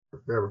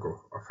There we go.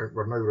 I think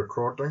we're now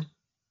recording.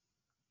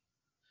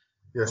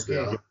 Yes, we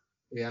Okay, are.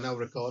 we are now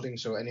recording,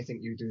 so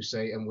anything you do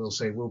say and will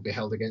say will be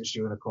held against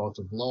you in a court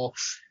of law.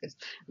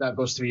 That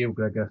goes to you,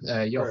 Gregor.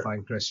 You're Right.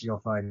 fine, Chris. You're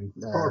fine.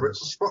 What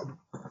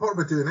are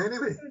we doing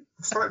anyway?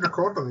 Start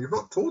recording. You've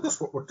not told us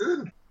what we're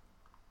doing.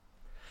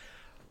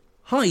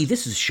 Hi,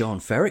 this is Sean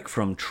Ferrick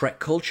from Trek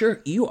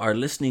Culture. You are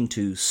listening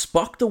to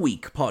Spock the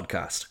Week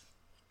podcast.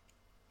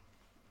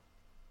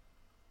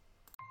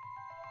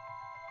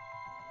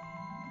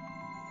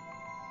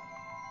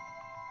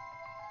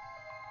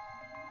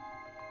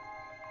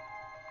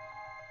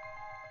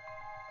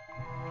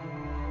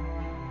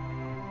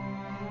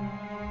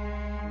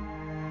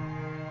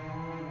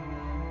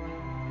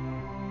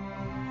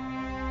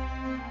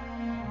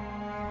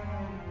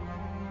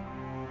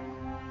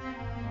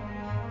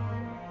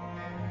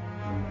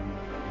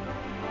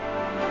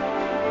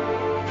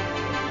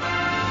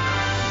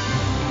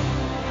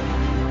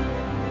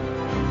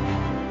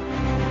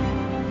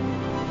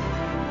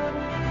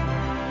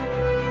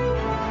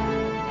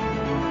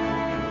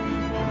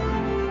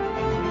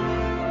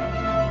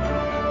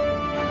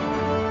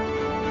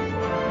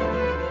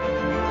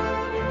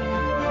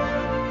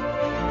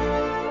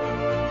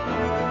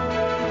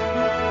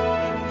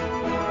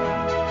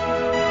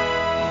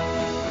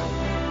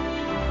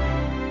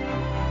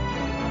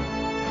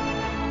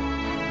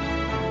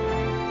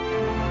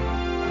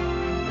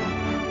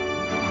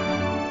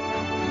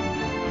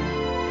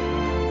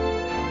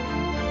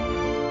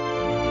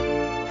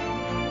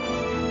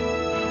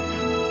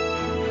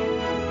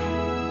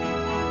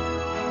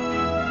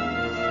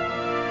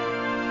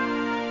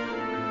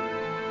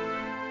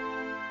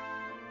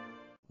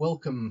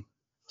 Welcome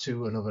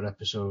to another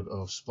episode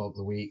of Spock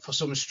the Week. For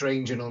some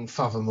strange and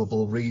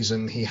unfathomable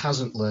reason, he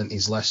hasn't learnt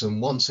his lesson.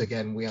 Once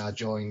again, we are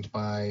joined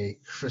by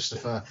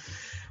Christopher.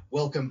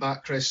 Welcome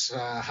back, Chris.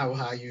 How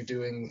are you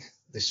doing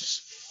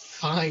this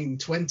fine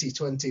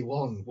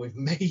 2021? We've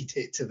made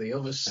it to the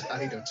other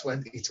side of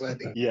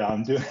 2020. Yeah,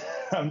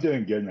 I'm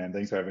doing good, man.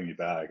 Thanks for having me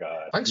back.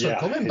 Thanks for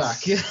coming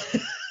back. Yeah.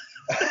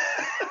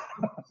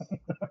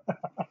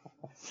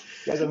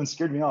 You guys haven't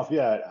scared me off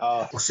yet.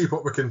 We'll see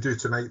what we can do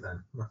tonight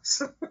then.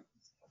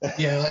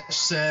 Yeah,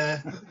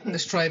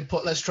 let's try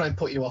and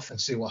put you off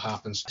and see what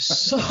happens.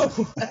 So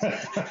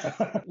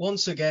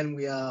once again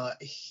we are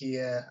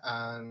here,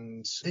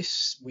 and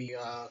we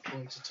are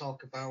going to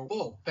talk about,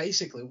 well,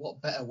 basically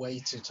what better way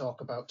to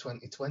talk about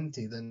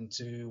 2020 than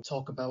to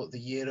talk about the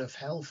Year of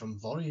Hell from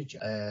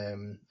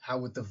Voyager. How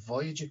would the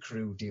Voyager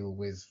crew deal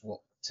with what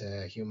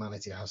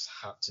humanity has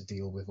had to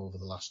deal with over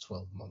the last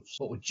 12 months?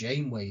 What would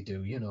Janeway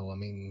do?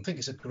 I think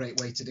it's a great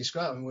way to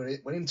describe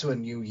it. We're into a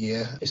new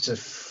year. It's the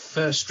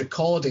first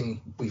recording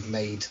we've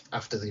made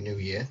after the new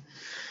year.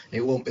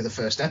 It won't be the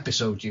first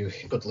episode you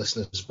good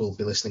listeners will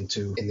be listening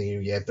to in the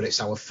new year, but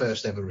it's our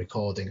first ever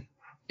recording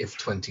of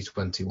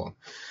 2021.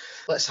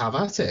 Let's have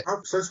at it.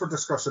 Since we're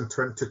discussing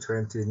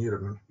 2020 and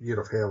Year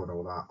of Hell and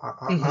all that,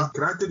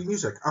 can I do the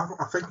music?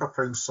 I think I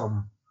found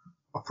some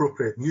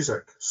appropriate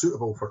music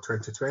suitable for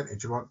 2020.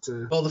 Do you want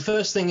to? Well, the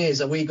first thing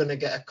is, are we going to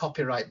get a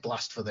copyright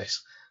blast for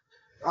this?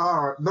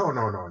 No.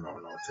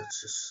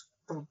 It's just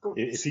don't.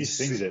 If he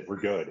sings it, we're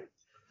good.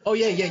 Oh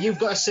yeah, you've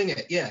got to sing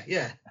it. Yeah.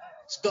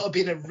 It's got to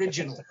be an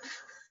original.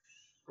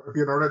 It'll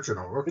be an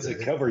original. Okay. If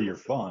it's a cover, you're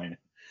fine.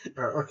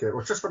 Okay.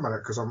 Well, just a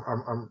minute, because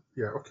I'm.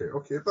 Yeah. Okay.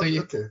 Okay.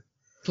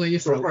 Play your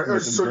throat.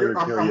 Right, so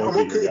I'm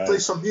okay to play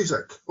some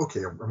music.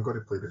 Okay, I'm going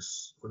to play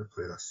this.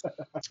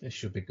 It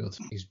should be good.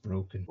 He's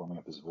broken. Warming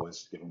up his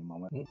voice. Give him a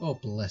moment. Oh,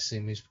 bless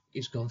him.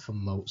 He's gone for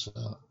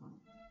Mozart.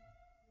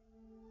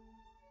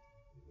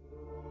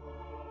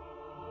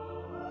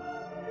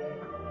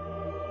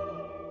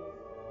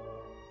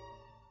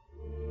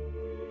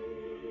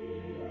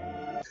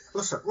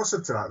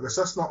 Listen to that. Is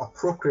this not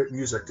appropriate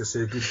music to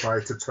say goodbye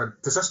to 20?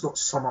 Does this not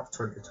sum up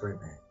 2020?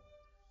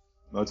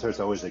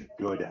 Mozart's always a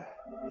good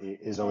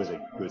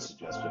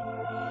suggestion.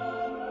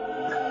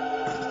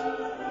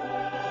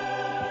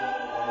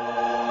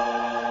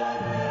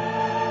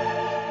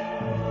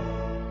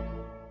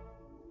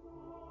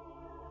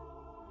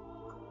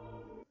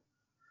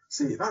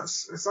 See,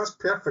 that's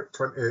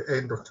perfect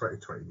end of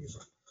 2020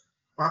 music.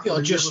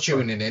 You're just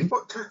tuning in.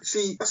 But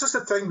see, this is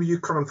the thing with you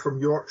coming from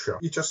Yorkshire.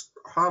 You just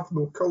have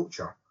no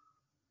culture.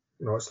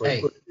 It's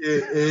like,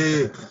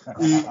 hey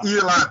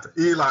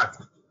lad.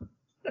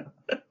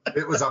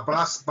 It was a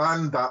brass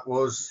band that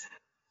was.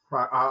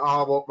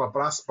 I worked with a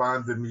brass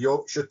band in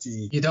Yorkshire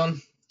tea. You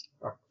done?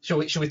 Shall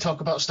we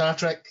talk about Star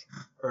Trek?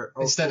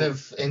 Instead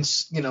of,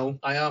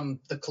 I am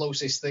the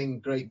closest thing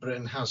Great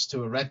Britain has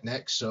to a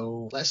redneck,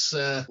 so let's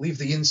leave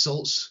the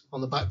insults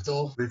on the back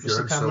door. Leave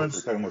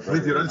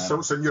your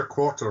insults in your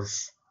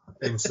quarters,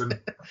 Ensign.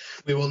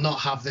 We will not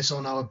have this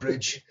on our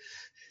bridge.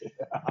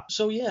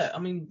 So yeah,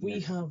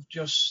 we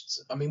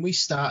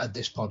started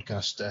this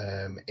podcast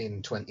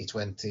in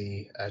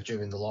 2020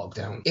 during the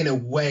lockdown. In a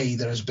way,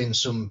 there has been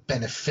some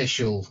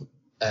beneficial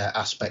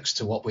aspects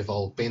to what we've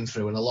all been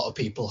through, and a lot of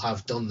people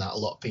have done that. A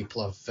lot of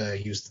people have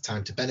used the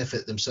time to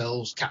benefit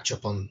themselves, catch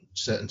up on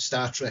certain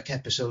Star Trek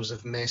episodes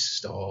they've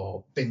missed,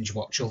 or binge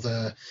watch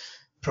other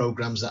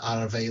programs that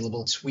are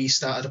available. We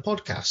started a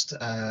podcast.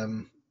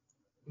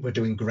 We're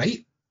doing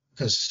great,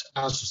 because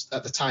as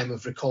at the time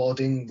of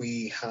recording,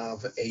 we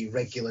have a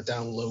regular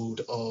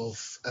download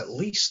of at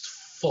least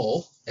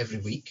 4 every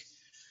week.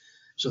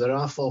 So there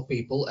are 4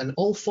 people, and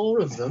all 4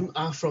 of them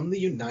are from the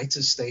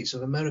United States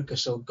of America.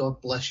 So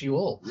God bless you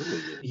all.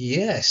 Really?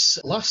 Yes.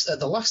 At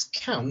the last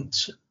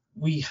count,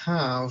 we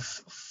have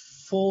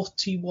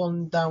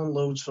 41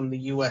 downloads from the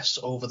US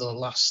over the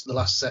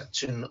last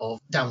section of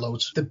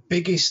downloads. The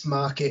biggest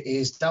market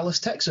is Dallas,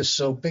 Texas.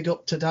 So big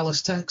up to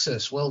Dallas,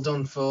 Texas. Well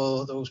done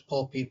for those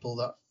poor people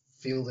that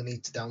feel the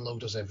need to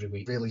download us every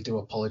week. Really do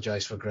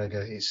apologise for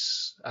Gregor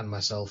and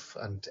myself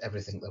and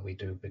everything that we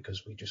do,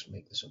 because we just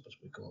make this up as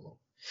we go along.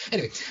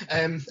 Anyway,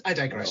 I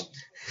digress.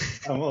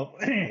 Well,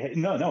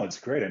 no, it's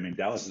great. I mean,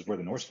 Dallas is where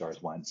the North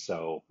Stars went,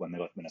 so when they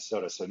left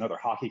Minnesota, so another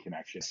hockey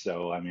connection.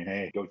 So, I mean,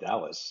 hey, go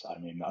Dallas. I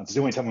mean, it's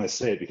the only time I'm going to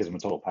say it because I'm a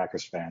total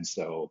Packers fan,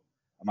 so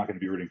I'm not going to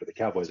be rooting for the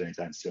Cowboys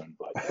anytime soon.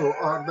 But So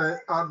are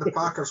the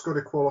Packers going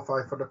to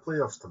qualify for the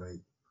playoffs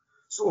tonight?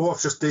 So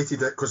I've just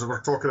dated it because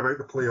we're talking about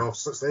the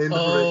playoffs. It's the end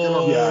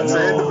of the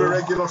end of the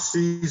regular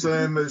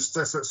season.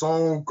 It's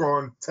all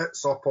gone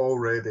tits up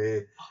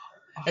already.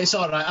 It's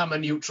all right. I'm a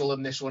neutral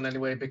in this one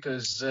anyway,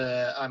 because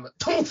I'm a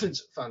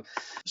Dolphins fan.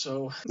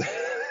 So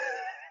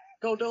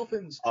go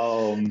Dolphins.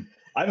 I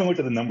haven't looked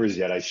at the numbers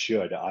yet. I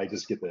should. I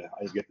just get the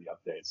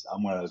updates.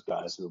 I'm one of those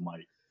guys who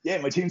might. Yeah,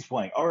 my team's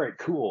playing. All right,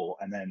 cool.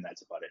 And then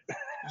that's about it.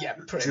 Yeah,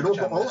 pretty Do you know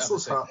much.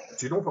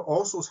 what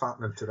also's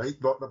happening tonight?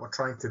 Not that we're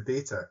trying to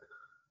date it,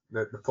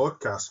 the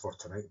podcast for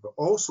tonight, but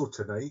also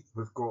tonight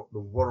we've got the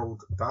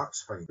World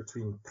Darts fight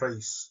between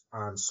Price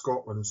and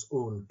Scotland's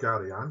own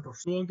Gary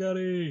Anderson. Go on,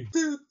 Gary.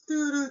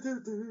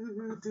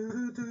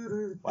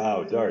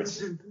 Wow,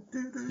 darts.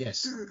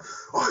 Yes.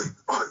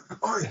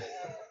 Oi.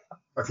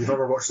 If you've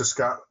ever watched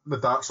the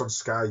darts on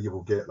Sky, you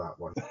will get that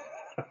one.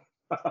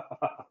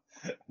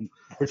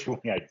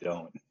 Unfortunately, I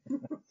don't.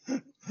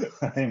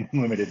 I'm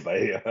limited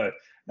by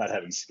not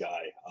having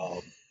Sky.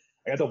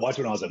 I got to watch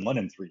when I was in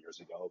London 3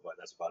 years ago, but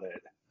that's about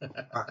it.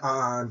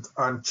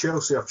 And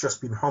Chelsea have just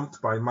been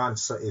humped by Man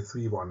City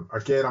 3-1.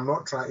 Again, I'm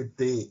not trying to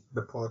date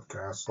the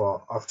podcast,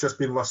 but I've just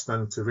been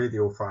listening to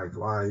Radio 5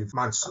 Live.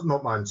 Man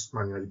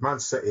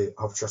City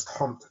have just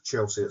humped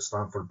Chelsea at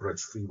Stamford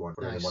Bridge 3-1.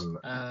 Nice.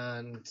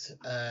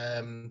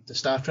 And the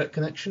Star Trek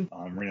connection?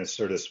 Marina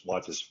Sirtis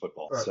watches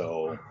football,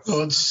 so...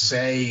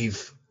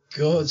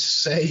 Good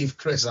save,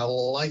 Chris. I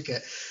like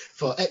it.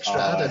 For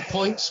extra added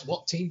points,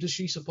 what team does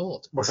she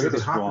support? If I get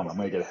this wrong, I'm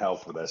going to get hell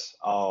for this.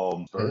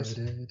 Spurs.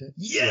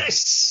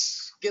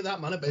 Yes! Get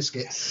that man a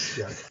biscuit.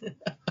 Yeah.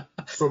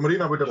 So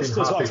Marina would have been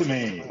happy. Talk to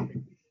me.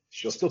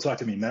 She'll still talk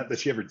to me. Not that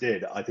she ever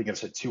did. I think I've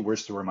said 2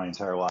 words to her my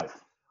entire life.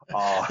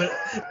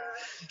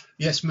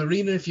 Yes,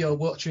 Marina, if you're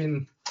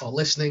watching or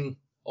listening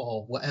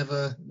or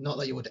whatever, not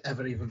that you would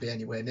ever even be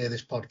anywhere near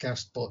this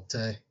podcast, but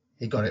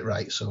he got it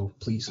right, so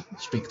please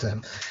speak to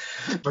him.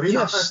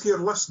 Marina, if you're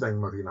listening,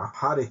 Marina,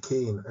 Harry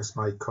Kane is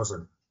my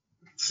cousin.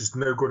 She's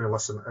now going to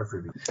listen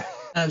every week.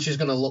 And she's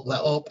going to look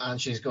that up,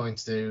 and she's going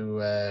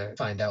to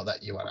find out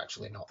that you are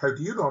actually not. How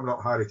do you know I'm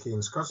not Harry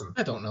Kane's cousin?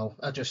 I don't know.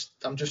 I'm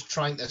just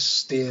trying to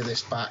steer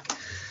this back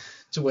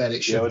to where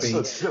it should be.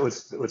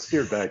 Let's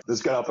steer back.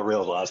 This got off the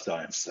rails last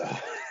time, so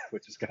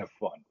which is kind of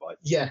fun. But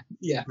yeah.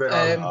 There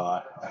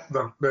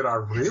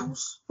are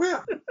rails?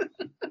 Where?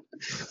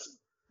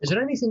 Is there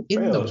anything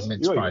in those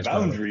mince pies?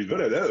 Boundaries,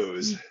 what are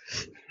those?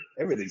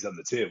 Everything's on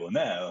the table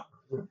now.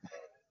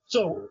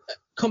 So,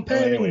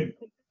 comparing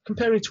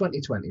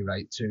 2020,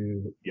 right,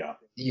 to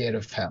Year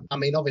of Hell. I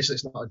mean, obviously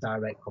it's not a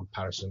direct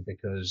comparison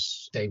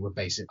because they were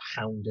basically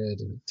hounded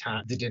and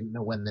attacked. They didn't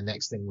know when the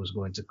next thing was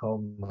going to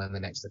come, when the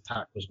next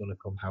attack was going to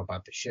come, how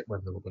bad the shit,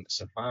 whether they were going to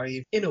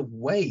survive. In a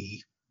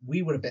way,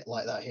 we were a bit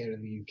like that here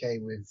in the UK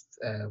with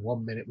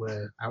 1 minute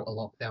we're out of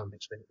lockdown,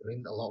 next minute we're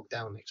in the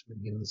lockdown, next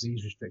minute there's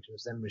these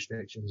restrictions, then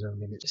restrictions. I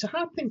mean, it's a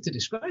hard thing to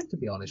describe, to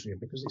be honest with you,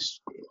 because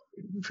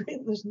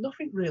there's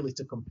nothing really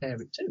to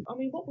compare it to. I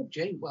mean, what would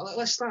James? Well,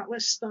 let's start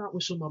with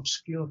some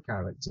obscure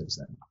characters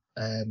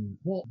then.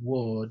 What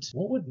would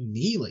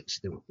Neelix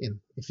do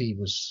if he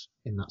was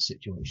in that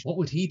situation? What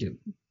would he do?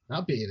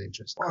 That'd be an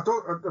interesting.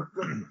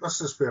 This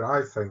is where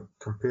I think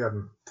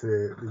comparing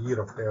to the Year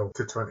of Hell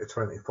to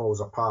 2020 falls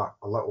apart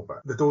a little bit.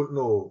 They don't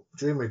know.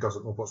 Jamie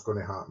doesn't know what's going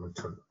to happen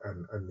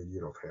in the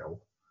Year of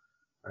Hell.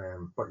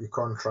 But you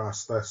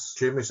contrast this,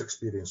 Jamie's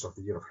experience of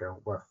the Year of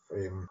Hell with,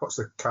 what's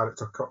the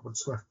character Kurtwood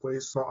Smith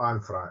plays? Not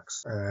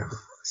Anthrax,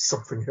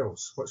 something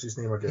else. What's his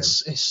name again?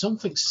 It's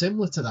something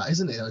similar to that,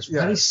 isn't it? It's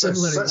very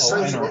similar.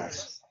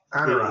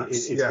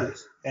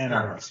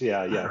 Anorax,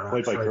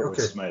 played by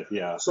Kurtwood Smith,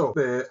 yeah. So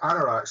the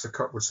Anorax, the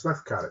Kurtwood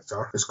Smith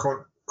character, is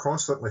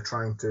constantly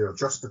trying to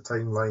adjust the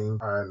timeline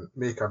and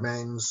make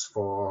amends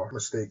for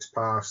mistakes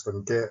past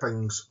and get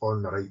things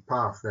on the right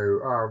path. Now,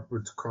 I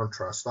would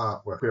contrast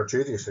that with where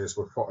JJ says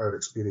with what our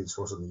experience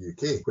was in the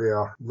UK,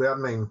 where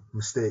learning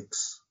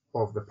mistakes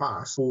of the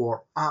past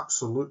bore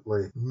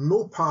absolutely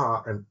no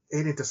part in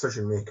any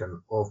decision making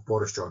of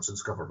Boris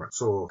Johnson's government.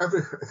 So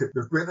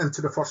they went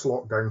into the first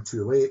lockdown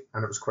too late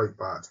and it was quite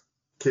bad.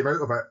 Came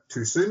out of it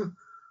too soon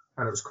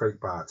and it was quite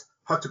bad.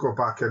 Had to go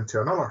back into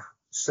another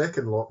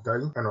second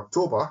lockdown in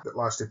October that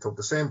lasted till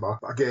December,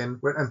 but again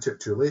went into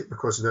it too late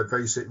because the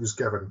advice it was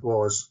given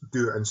was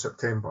do it in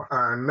September.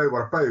 And now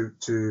we're about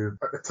to,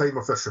 at the time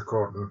of this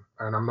recording,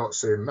 and I'm not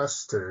saying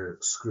this to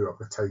screw up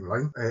the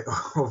timeline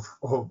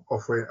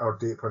of when our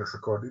date when it's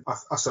recorded,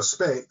 I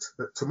suspect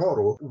that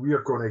tomorrow we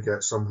are going to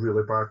get some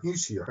really bad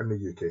news here in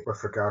the UK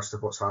with regards to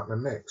what's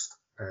happening next.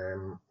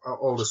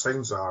 All the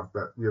signs are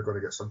that we are going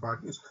to get some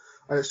bad news.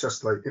 And it's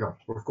just like,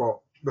 we've got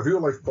the real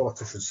life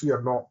politicians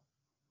here not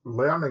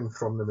learning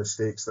from the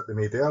mistakes that they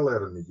made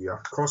earlier in the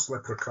year,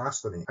 constantly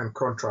procrastinating. In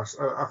contrast,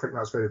 I think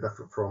that's very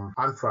different from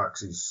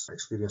Anthrax's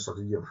experience of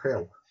the Year of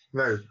Hell.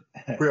 Now,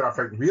 where I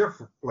think we're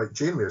like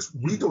Janeway is,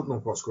 we don't know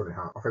what's going to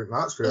happen. I think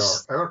that's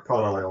where our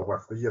parallel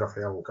with the Year of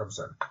Hell comes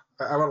in.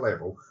 At our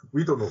level,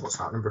 we don't know what's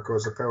happening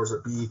because the powers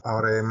that be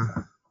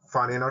are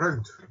fanning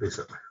around,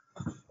 basically.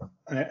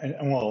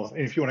 And well,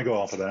 if you want to go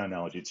off of that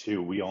analogy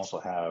too, we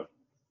also have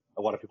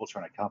a lot of people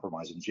trying to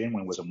compromise, and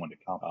Janeway wasn't one to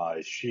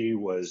compromise. She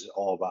was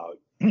all about,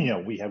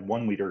 we had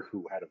one leader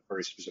who had a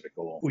very specific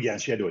goal. Well, yeah,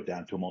 she had to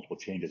adapt to multiple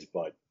changes,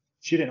 but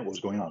she didn't know what was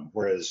going on.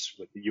 Whereas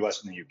with the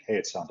US and the UK,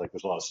 it sounds like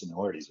there's a lot of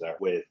similarities there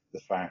with the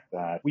fact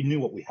that we knew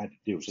what we had to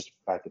do. It's just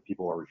the fact that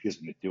people are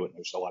refusing to do it. And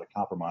there's a lot of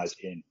compromise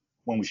in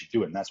when we should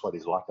do it. And that's why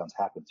these lockdowns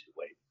happen too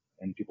late.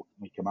 And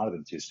we come out of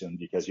them too soon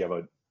because you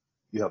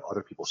have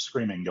other people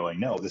screaming, going,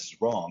 no, this is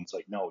wrong. It's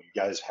like, no, you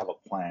guys have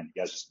a plan.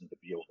 You guys just need to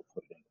be able to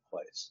put it into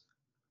place.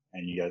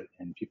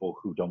 And people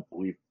who don't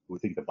believe, who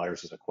think the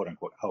virus is a quote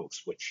unquote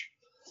hoax, which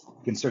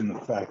considering the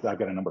fact that I've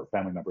got a number of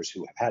family members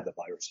who have had the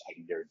virus, I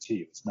can guarantee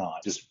you it's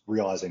not. Just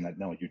realizing that,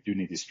 no, you do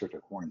need these stricter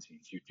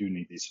quarantines. You do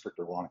need these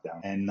stricter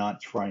lockdowns, and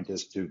not trying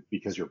to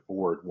because you're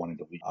bored, wanting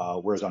to leave.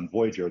 Whereas on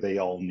Voyager, they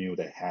all knew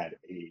they had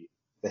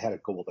a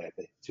goal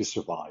to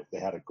survive. They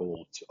had a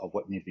goal of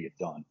what needed to get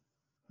done.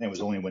 And it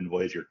was only when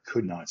Voyager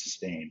could not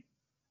sustain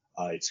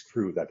its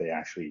crew that they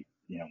actually,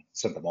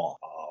 sent them off.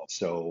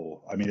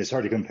 So, I mean, it's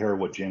hard to compare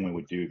what Janeway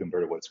would do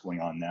compared to what's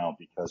going on now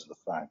because of the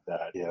fact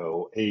that,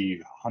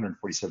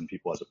 147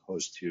 people as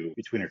opposed to,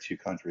 between our two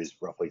countries,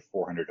 roughly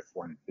 400 to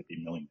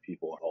 450 million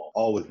people,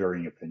 all with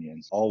varying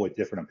opinions, all with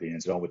different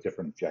opinions, all with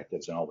different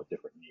objectives, and all with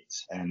different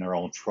needs. And they're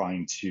all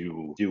trying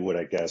to do what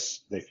I guess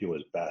they feel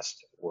is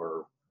best,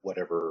 or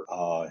whatever.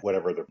 I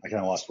kind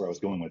of lost where I was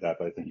going with that,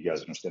 but I think you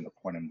guys understand the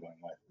point I'm going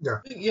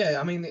with.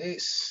 Yeah. I mean,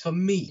 it's, for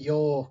me,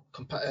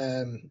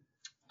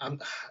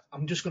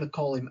 I'm just going to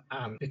call him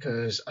An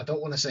because I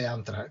don't want to say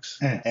Anthrax.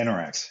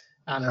 Anorax.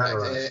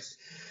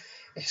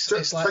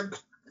 It's like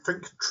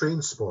think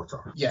train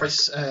spotter.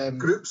 Yes.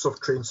 Groups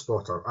of train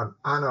spotter, an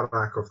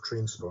anorak of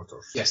train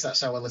spotters. Yes,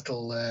 that's our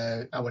little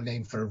our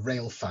name for a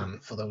rail fan.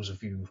 For those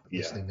of you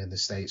listening in the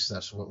States,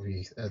 that's what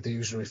they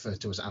usually refer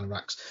to as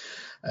anoraks.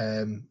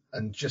 And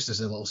just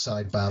as a little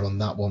sidebar on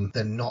that one,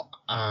 they're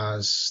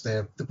a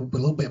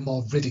little bit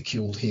more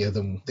ridiculed here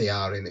than they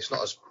are in. It's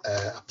not as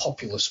a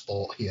popular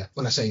sport here.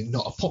 When I say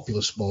not a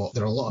popular sport,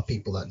 there are a lot of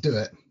people that do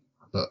it,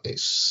 but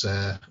it's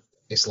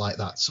like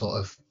that sort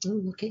of, oh,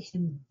 look at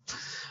him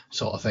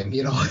sort of thing,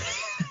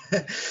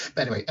 But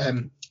anyway,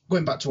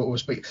 going back to what we were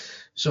speaking.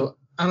 So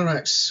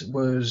Anorax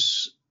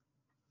was,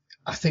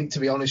 I think, to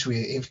be honest with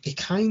you, it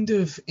kind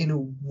of, in a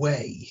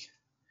way,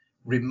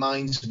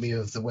 reminds me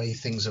of the way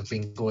things have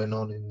been going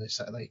on in this.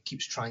 Like, it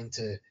keeps trying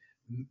to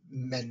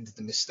mend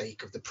the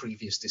mistake of the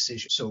previous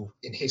decision. So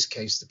in his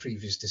case, the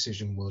previous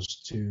decision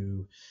was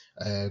to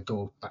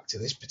go back to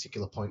this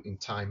particular point in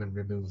time and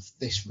remove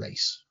this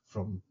race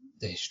from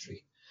the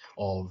history,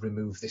 or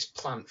remove this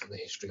plant from the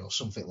history, or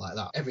something like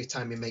that. Every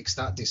time he makes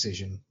that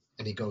decision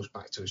and he goes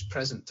back to his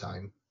present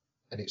time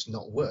and it's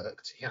not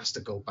worked, he has to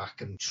go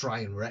back and try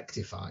and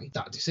rectify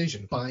that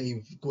decision.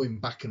 By going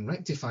back and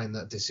rectifying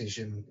that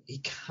decision, he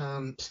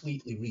can't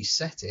completely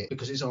reset it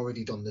because he's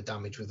already done the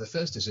damage with the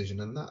first decision.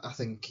 And that, I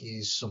think,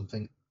 is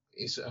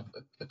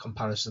a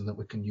comparison that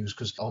we can use,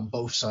 because on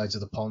both sides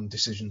of the pond,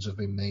 decisions have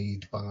been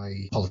made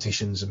by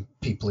politicians and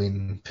people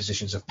in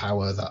positions of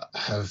power that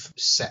have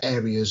set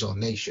areas or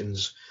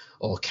nations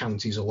or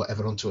counties or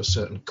whatever onto a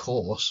certain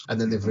course, and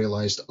then they've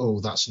realized,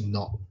 oh, that's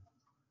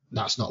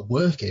not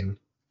working,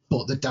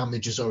 but the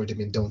damage has already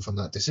been done from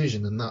that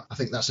decision. And that, I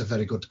think that's a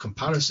very good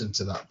comparison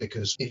to that,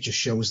 because it just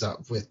shows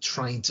that we're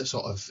trying to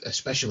sort of,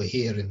 especially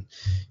here in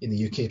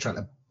the UK, trying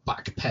to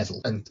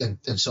backpedal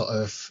and sort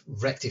of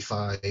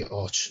rectify,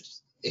 or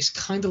it's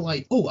kind of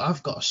like, oh,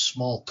 I've got a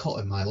small cut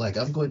in my leg,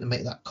 I'm going to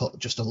make that cut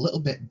just a little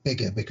bit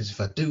bigger, because if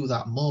I do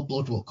that, more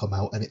blood will come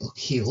out and it'll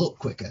heal up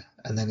quicker.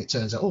 And then it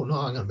turns out, oh,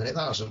 no, hang on a minute,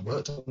 that hasn't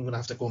worked. I'm going to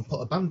have to go and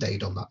put a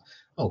Band-Aid on that.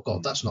 Oh,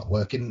 God, that's not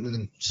working,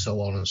 and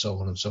so on and so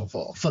on and so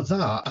forth. For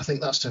that, I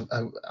think that's, to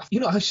be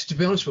honest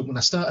with you, when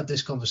I started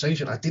this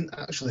conversation, I didn't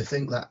actually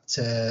think that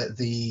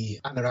the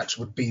Anoraks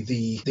would be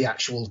the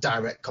actual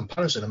direct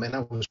comparison. I mean, I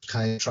was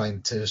kind of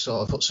trying to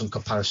sort of put some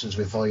comparisons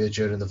with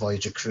Voyager and the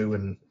Voyager crew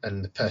and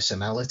the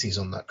personalities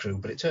on that crew,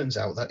 but it turns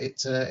out that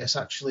it's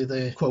actually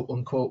the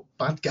quote-unquote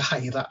bad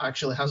guy that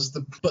actually has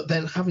the... But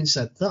then, having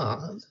said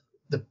that,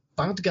 the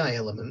bad guy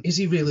element, is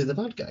he really the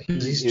bad guy?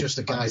 Because he's just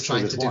a guy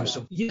trying to do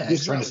something. Yeah,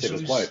 he's trying to save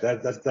his wife.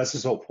 That's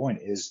his whole point,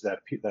 is that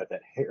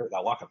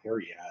lock of hair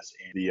he has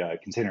in the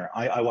container.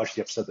 I watched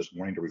the episode this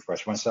morning to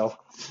refresh myself,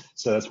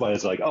 so that's why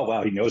it's like, oh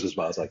wow, he knows as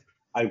well. It's like,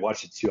 I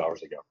watched it 2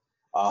 hours ago.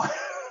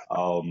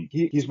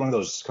 He's one of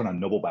those kind of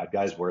noble bad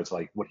guys where it's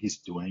like what he's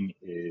doing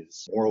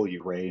is morally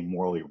gray,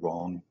 morally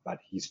wrong, but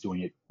he's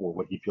doing it for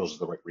what he feels is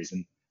the right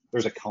reason.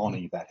 There's a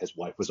colony that his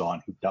wife was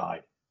on who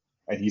died,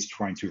 and he's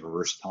trying to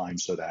reverse time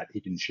so that he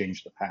can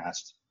change the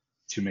past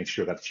to make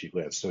sure that she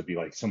lives. So it'd be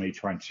like somebody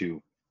trying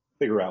to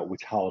figure out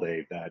which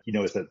holiday that he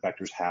knows that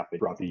vectors happen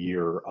throughout the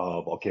year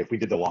of, okay, if we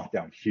did the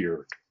lockdown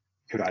here,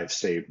 could I have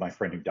saved my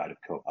friend who died of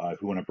COVID?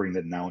 If we want to bring the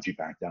analogy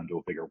back down to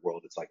a bigger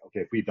world, it's like,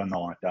 okay, if we had done the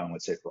lockdown,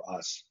 let's say for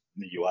us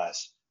in the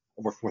U.S.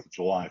 over 4th of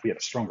July, if we had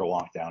a stronger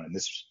lockdown and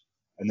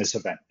this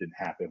event didn't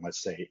happen,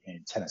 let's say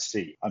in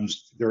Tennessee, I'm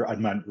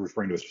not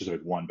referring to a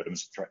specific one, but I'm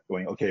just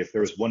going, okay, if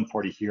there was one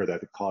party here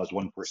that caused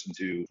one person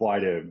to fly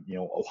to,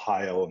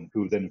 Ohio, and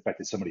who then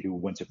infected somebody who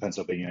went to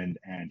Pennsylvania,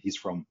 and he's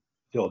from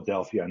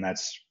Philadelphia, and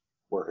that's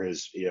where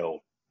his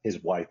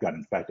wife got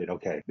infected.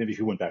 Okay, maybe if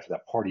he went back to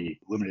that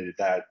party, eliminated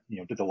that,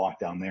 did the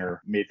lockdown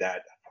there, made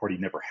that party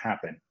never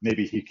happen,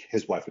 maybe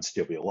his wife would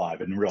still be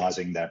alive. And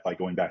realizing that by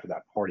going back to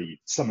that party,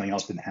 something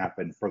else didn't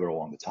happen further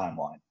along the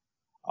timeline.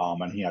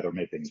 And he either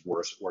made things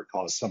worse or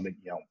caused something,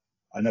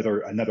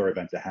 another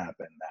event to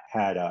happen that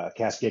had a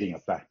cascading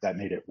effect that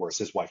made it worse.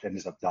 His wife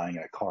ended up dying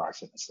in a car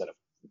accident instead of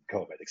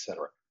COVID,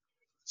 etc.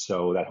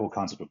 So that whole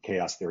concept of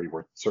chaos theory,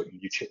 where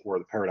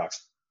the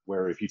paradox,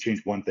 where if you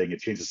change one thing, it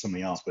changes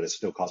something else, but it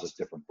still causes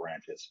different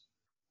branches.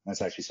 And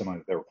that's actually something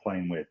that they were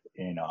playing with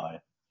in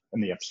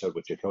the episode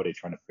with Chakotay,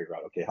 trying to figure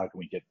out, okay, how can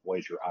we get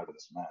Voyager out of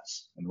this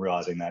mess? And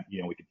realizing that,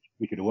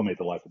 we could eliminate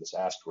the life of this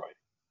asteroid.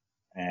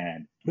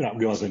 And not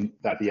realizing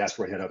that the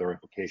asteroid had other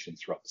implications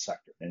throughout the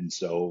sector. And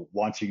so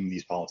watching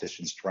these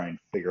politicians try and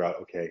figure out,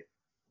 okay,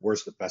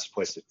 where's the best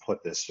place to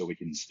put this so we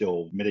can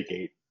still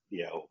mitigate,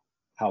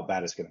 how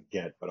bad it's going to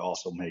get, but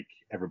also make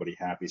everybody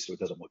happy so it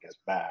doesn't look as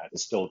bad.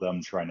 It's still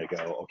them trying to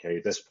go,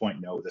 okay, this point,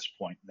 no, this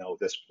point, no,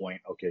 this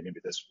point, okay, maybe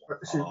this one.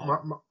 See,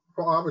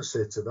 what I would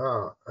say to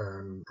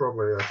that,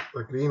 probably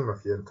agreeing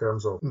with you in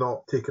terms of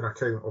not taking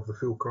account of the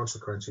full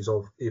consequences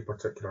of a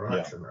particular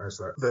action, is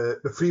that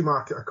the free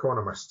market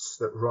economists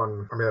that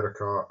run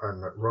America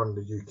and that run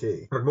the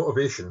UK, their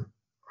motivation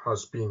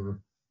has been,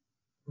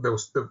 they've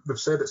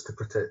said it's to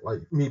protect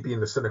life. Me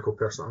being the cynical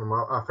person,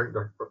 I think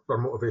their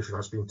motivation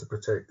has been to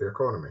protect the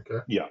economy.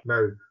 Okay? Yeah.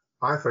 Now,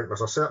 I think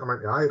there's a certain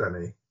amount of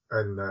irony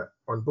in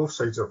on both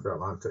sides of the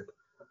Atlantic,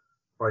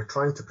 by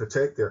trying to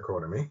protect the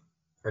economy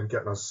and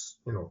getting us,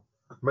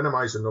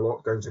 minimising the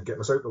lockdowns and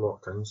getting us out the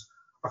lockdowns.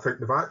 I think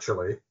they've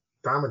actually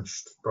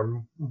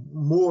done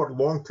more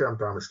long-term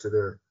damage to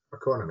the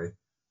economy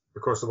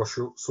because they were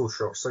so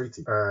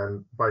short-sighted.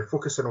 And by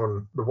focusing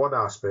on the one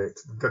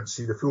aspect, they didn't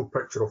see the full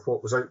picture of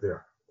what was out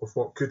there, of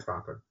what could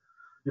happen.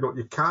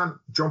 You can't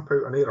jump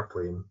out an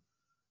aeroplane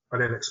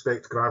and then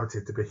expect gravity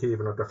to behave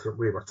in a different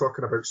way. We're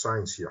talking about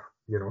science here.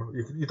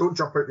 You don't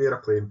jump out the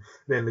aeroplane and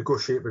then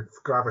negotiate with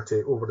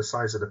gravity over the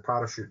size of the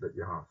parachute that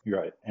you have.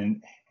 You're right.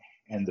 And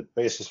the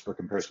basis for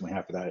comparison we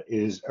have for that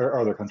are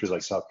other countries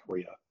like South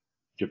Korea,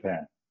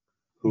 Japan,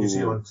 New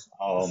Zealand.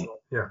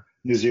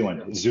 New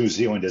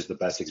Zealand is the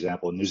best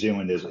example. New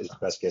Zealand is the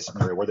best case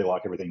scenario, where they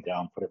lock everything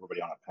down, put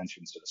everybody on a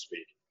pension, so to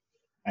speak,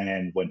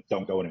 and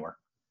don't go anywhere.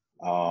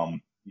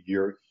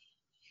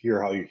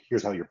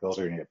 Here's how your bills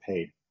are going to get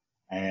paid.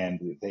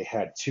 And they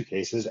had 2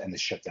 cases and they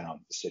shut down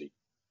the city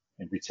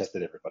and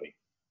retested everybody.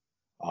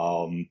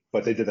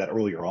 But they did that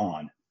earlier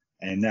on.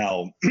 And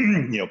now,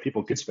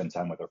 people could spend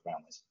time with their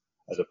families,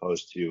 as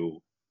opposed to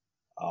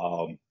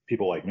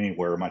people like me,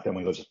 where my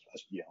family lives,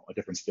 a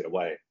different state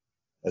away,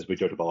 as we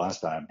joked about last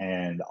time.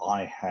 And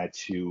I had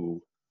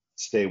to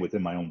stay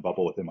within my own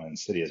bubble, within my own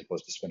city, as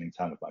opposed to spending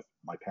time with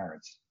my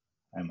parents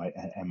and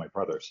my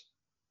brothers.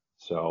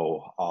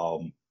 So,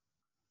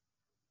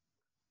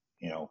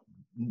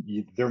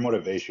 their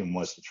motivation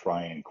was to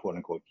try and quote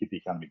unquote keep the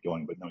economy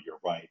going. But no, you're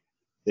right.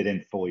 They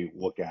didn't fully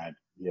look at,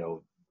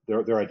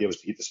 their idea was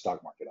to keep the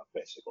stock market up,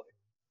 basically,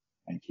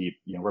 and keep,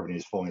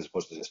 revenues flowing, as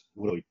opposed to just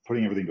literally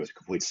putting everything to a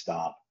complete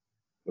stop,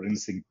 letting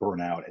this thing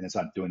burn out. And it's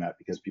not doing that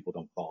because people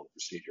don't follow the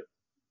procedure,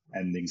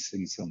 and these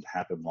things don't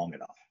happen long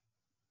enough.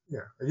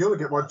 Yeah, and you only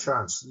get one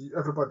chance.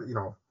 Everybody,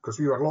 because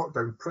we were locked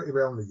down pretty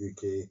well in the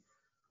UK, it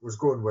was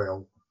going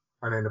well,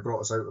 and then they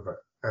brought us out of it.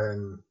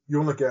 And you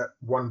only get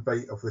one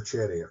bite of the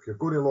cherry. If you're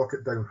going to lock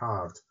it down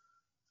hard,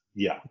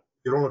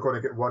 you're only going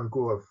to get one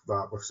go of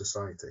that with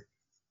society.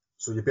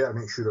 So you better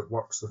make sure it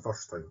works the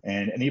first time.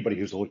 And anybody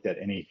who's looked at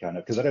any kind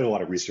of, because I did a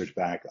lot of research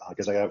back,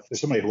 because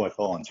there's somebody who I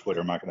follow on Twitter.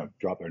 I'm not going to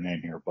drop their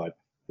name here, but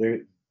they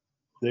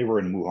were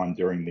in Wuhan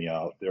during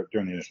the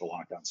initial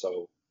lockdown.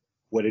 So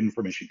what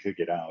information could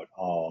get out?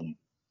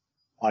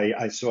 I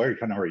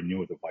kind of already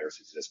knew the virus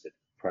existed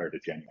prior to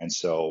January, and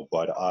so,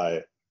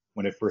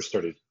 when it first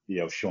started,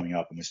 showing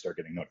up and we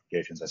started getting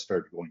notifications, I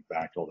started going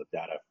back to all the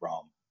data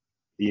from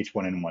the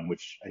H1N1,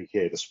 which,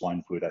 aka the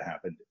swine flu that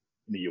happened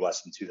in the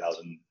U.S. in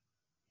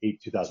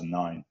 2008,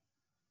 2009,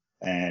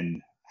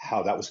 and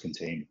how that was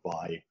contained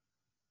by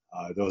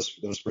those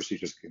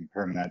procedures,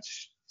 comparing that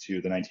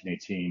to the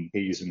 1918,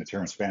 using the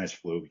term Spanish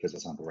flu because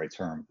that's not the right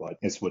term, but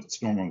it's what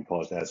it's normally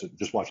caused as.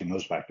 Just watching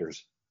those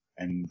factors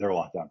and their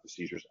lockdown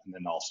procedures, and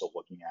then also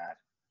looking at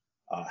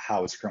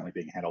how it's currently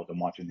being handled and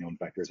watching the own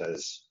vectors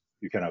as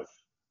you kind of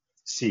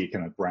see it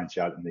kind of branch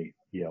out in the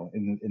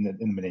in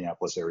the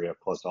Minneapolis area,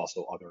 plus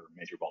also other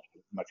major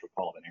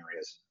metropolitan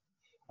areas.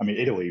 I mean,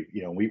 Italy,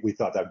 we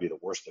thought that would be the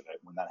worst of it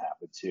when that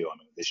happened too. I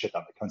mean, they shut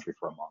down the country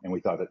for a month, and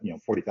we thought that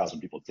 40,000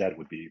 people dead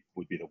would be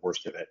the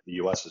worst of it. The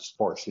U.S. has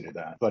far exceeded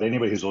that. But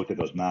anybody who's looked at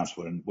those maps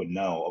would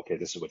know, okay,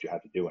 this is what you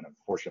have to do. And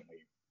unfortunately,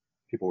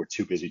 people were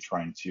too busy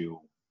trying to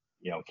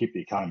keep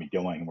the economy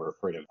going, and we're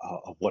afraid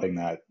of letting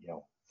that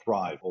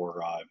thrive,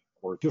 or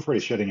too afraid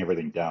of shutting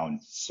everything down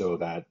so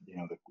that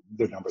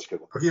the numbers could.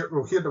 Here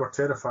they were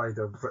terrified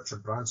of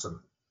Richard Branson.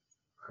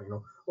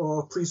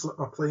 Oh, please let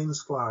my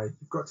planes fly.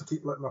 You've got to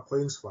keep letting my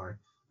planes fly.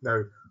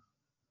 Now,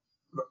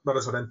 there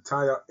is an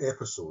entire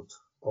episode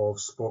of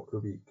Spock the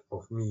Week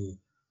of me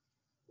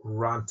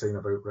ranting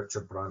about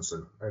Richard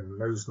Branson, and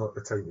now's not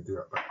the time to do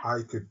it, but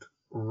I could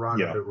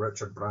rant about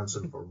Richard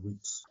Branson for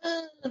weeks.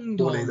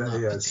 And Only that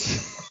he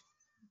is.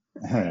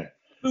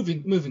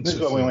 Moving this to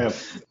is what we only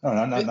have.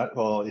 No, not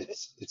well.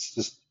 It's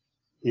just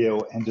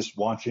and just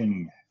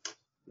watching.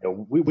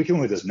 We can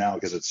look at this now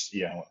because it's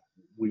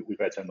we've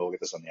had time to look at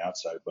this on the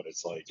outside, but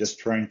it's like just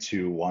trying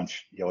to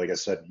watch. Like I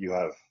said, you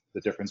have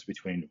the difference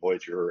between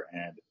Voyager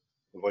and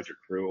the Voyager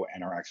crew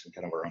and Anarax and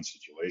kind of our own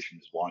situation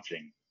is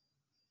watching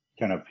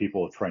kind of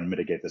people trying to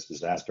mitigate this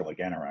disaster like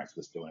Anarax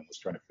was doing, was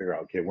trying to figure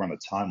out, okay, we're on the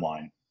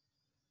timeline.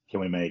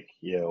 Can we make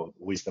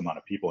least amount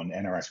of people? And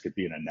Anarax could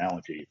be an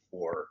analogy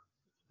for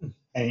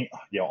any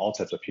all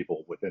types of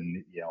people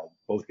within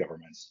both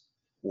governments,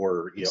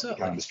 or Exactly.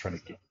 kind of just trying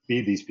to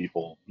feed these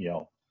people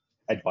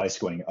advice,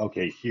 going,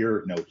 okay,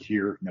 here, no,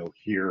 here, no,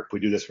 here. If we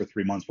do this for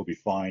 3 months, we'll be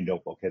fine.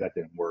 Nope, okay, that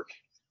didn't work.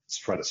 Let's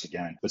try this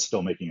again, but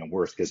still making it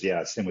worse. Because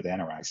same with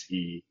Anarax,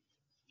 he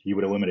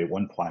would eliminate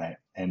one planet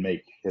and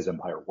make his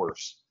empire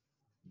worse.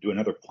 Do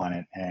another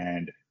planet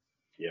and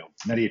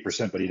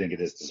 98%, but he didn't get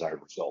his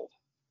desired result.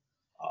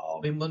 I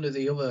mean, one of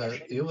the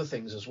other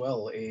things as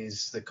well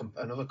is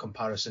another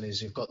comparison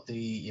is you've got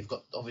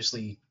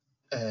obviously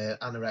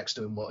Anarax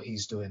doing what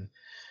he's doing,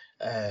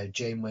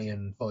 Janeway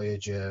and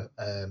Voyager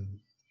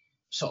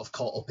sort of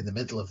caught up in the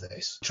middle of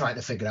this, trying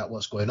to figure out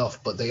what's going on.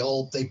 But they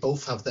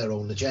both have their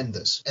own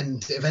agendas,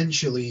 and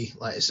eventually,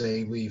 like I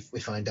say, we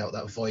find out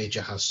that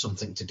Voyager has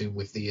something to do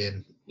with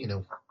the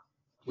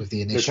with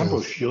the initial. The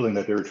temporal shielding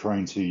that they were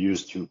trying to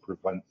use to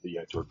prevent the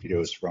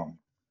torpedoes from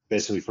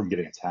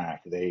getting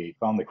attacked. They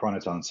found the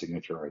chronoton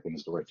signature, I think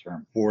is the right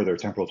term, for their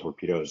temporal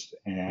torpedoes,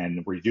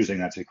 and were using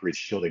that to create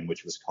shielding,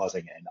 which was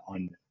causing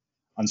an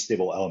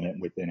unstable element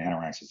within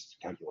Anarax's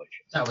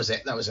calculations. That was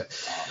it.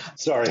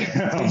 Sorry.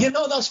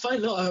 No, that's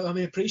fine. No, I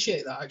mean,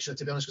 appreciate that, actually,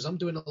 to be honest, because I'm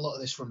doing a lot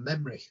of this from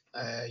memory.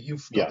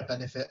 You've got the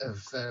benefit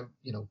of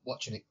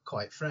watching it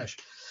quite fresh.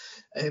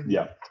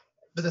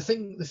 But the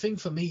thing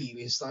for me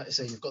is, like I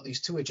say, you've got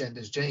these two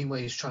agendas.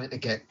 Janeway is trying to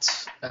get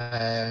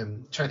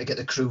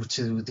the crew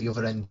to the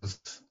other end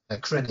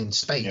of Krennin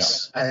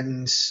space,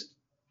 and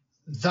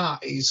that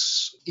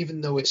is,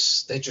 even though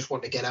they just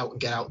want to get out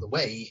of the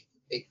way,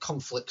 it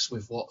conflicts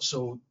with what.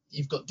 So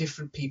you've got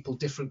different people,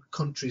 different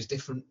countries,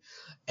 different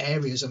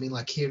areas. I mean,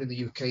 like here in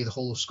the UK, the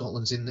whole of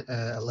Scotland's in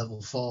a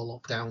level 4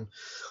 lockdown.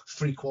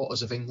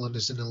 3/4 of England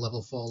is in a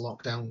level 4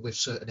 lockdown, with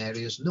certain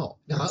areas not.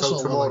 Now that's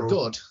all well and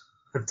good.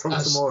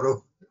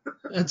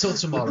 Until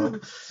tomorrow.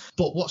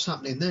 But what's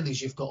happening then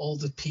is you've got all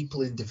the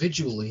people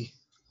individually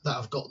that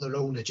have got their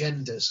own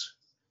agendas,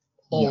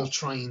 all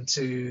trying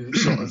to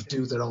sort of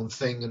do their own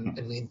thing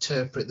and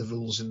interpret the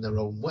rules in their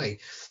own way.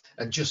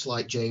 And just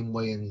like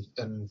Janeway and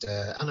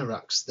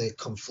Anarax, they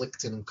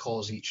conflict and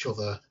cause each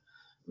other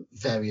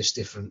various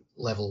different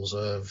levels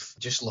of.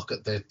 Just look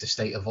at the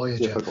state of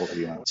Voyager.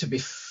 To be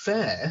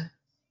fair,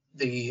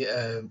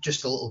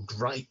 just a little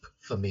gripe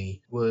for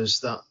me was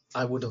that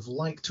I would have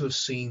liked to have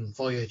seen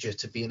Voyager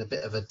to be in a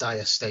bit of a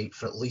dire state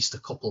for at least a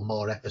couple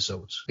more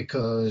episodes,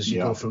 because you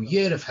go through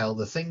Year of Hell,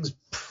 the thing's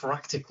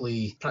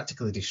practically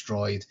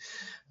destroyed,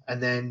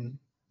 and then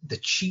the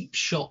cheap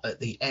shot at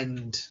the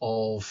end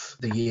of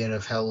the Year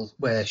of Hell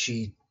where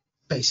she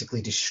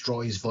basically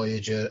destroys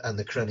Voyager and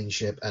the Krennin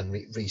ship and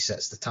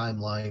resets the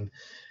timeline,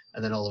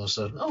 and then all of a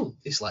sudden,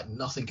 it's like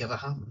nothing ever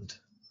happened.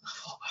 I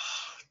thought,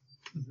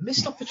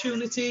 missed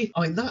opportunity.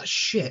 I mean, that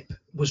ship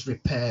was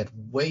repaired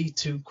way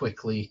too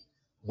quickly,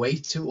 way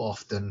too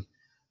often,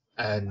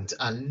 And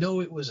I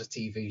know it was a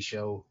TV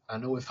show. I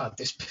know we've had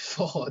this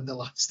before in the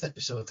last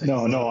episode.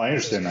 No, I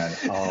understand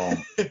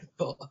that.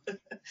 But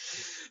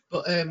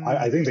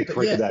I think they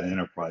corrected yeah. that in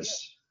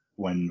Enterprise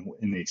when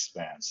in the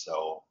Expanse.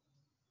 So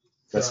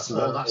that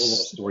little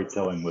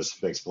storytelling was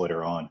fixed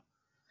later on.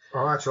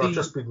 Oh, actually, I've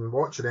just been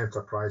watching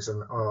Enterprise,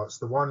 and it's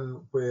the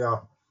one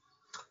where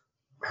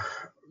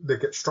they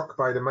get struck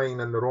by the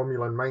mine in the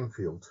Romulan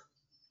minefield.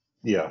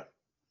 Yeah.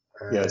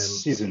 Yeah,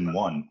 it's season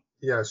 1.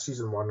 Yeah,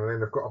 season 1, and then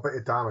they've got a bit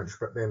of damage,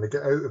 but then they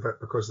get out of it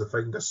because they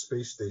find a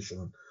space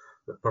station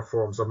that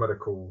performs a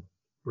miracle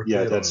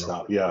repair. Yeah, dead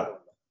stop. Yeah.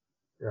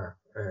 Yeah.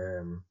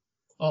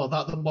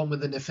 That the one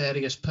with the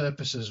nefarious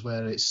purposes,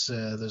 where it's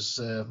there's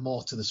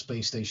more to the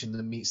space station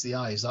than meets the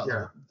eye. Is that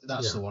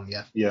the one?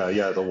 Yeah.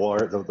 Yeah. The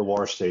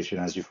war station,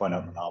 as you find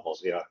out in the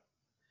novels. Yeah.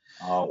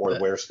 Or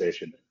the wear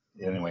station.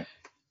 Anyway.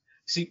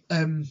 See,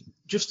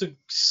 just to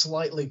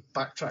slightly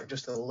backtrack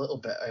just a little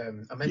bit,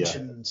 I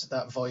mentioned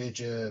that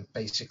Voyager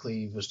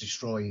basically was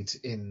destroyed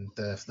in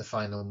the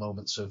final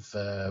moments of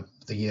the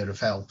Year of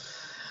Hell.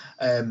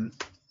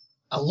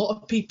 A lot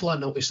of people I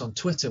noticed on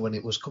Twitter when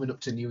it was coming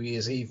up to New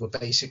Year's Eve were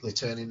basically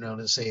turning around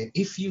and saying,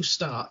 if you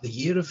start the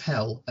Year of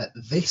Hell at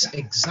this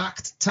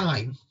exact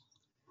time,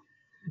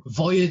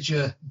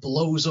 Voyager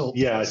blows up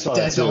I saw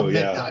dead that too, on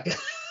midnight.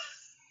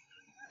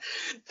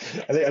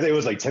 I think it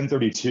was like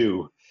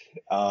 10:32.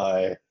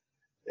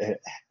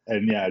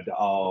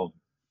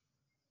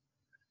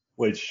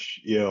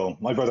 Which,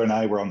 my brother and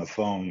I were on the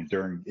phone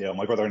during,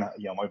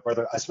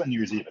 I spent New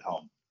Year's Eve at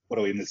home,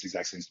 literally in this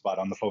exact same spot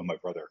on the phone with my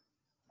brother.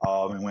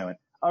 And we went,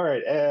 all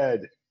right,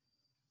 Ed,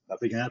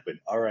 nothing happened.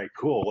 All right,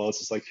 cool. Well, it's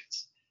just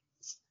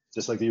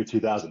like the year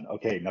 2000.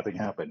 Okay, nothing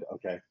happened.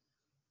 Okay.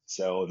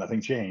 So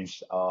nothing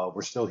changed.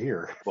 We're still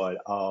here. But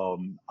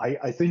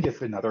I think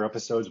if in other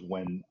episodes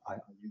when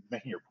you're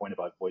making your point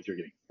about Voyager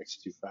getting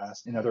fixed too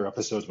fast, in other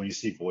episodes when you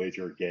see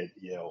Voyager get,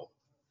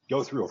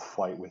 go through a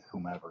fight with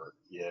whomever,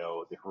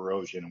 the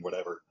Herosian,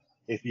 whatever,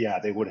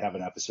 they would have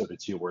an episode or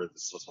two where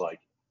this was like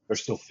they're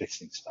still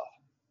fixing stuff.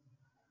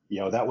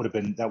 That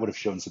would have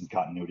shown some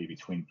continuity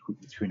between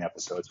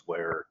episodes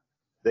where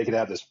they could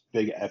have this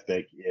big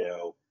epic,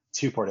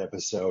 2-part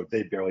episode.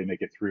 They barely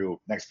make it through.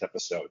 Next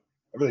episode,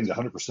 everything's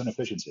 100%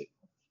 efficiency.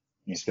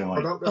 It's kind of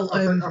like,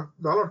 I think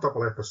the other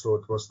double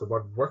episode was the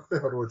one with the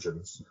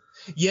Herosians.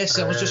 Yes,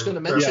 I was just going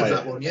to mention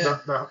that one. Yeah,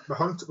 the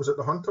hunt, was it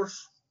the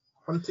Hunters?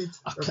 Hunted?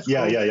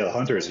 Yeah, the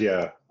Hunters.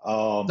 Yeah.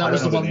 That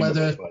was the one where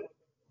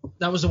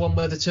that was the one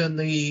where they turned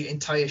the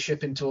entire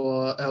ship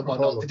into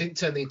they didn't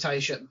turn the entire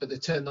ship, but they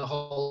turned the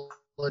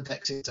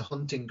holodecks into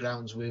hunting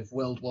grounds with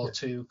World War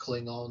II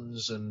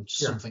Klingons and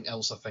something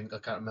else. I think I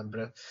can't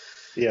remember.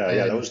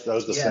 That was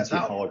the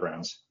sentient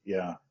holograms.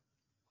 Yeah.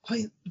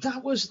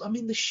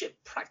 The ship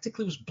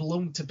practically was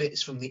blown to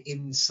bits from the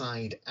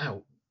inside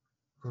out,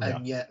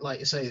 and yet, like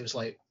you say, it was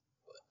like,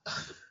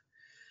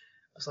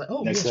 it's like,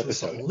 oh, next yes,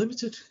 episode.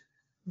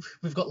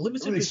 We've got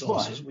limited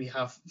resources. Fine. We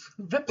have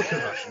replica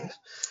rations.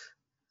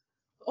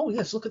 Oh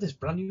yes, look at this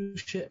brand new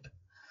ship.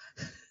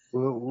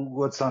 Well,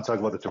 let's not talk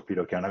about the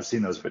torpedo count. I've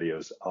seen those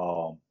videos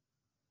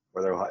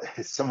where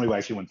somebody who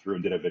actually went through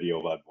and did a video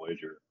about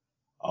Voyager,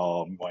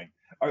 going, all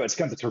right, let's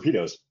count the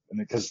torpedoes, and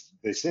because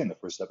they say in the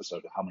first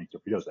episode how many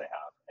torpedoes they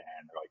have,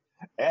 and they're like,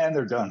 and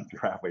they're done.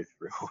 They're halfway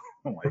through.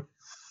 I'm like,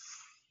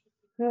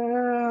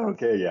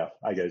 okay, yeah,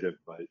 I get it,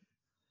 but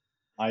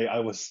I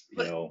was,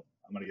 I'm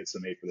gonna get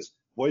some hate for this.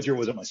 Voyager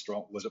wasn't my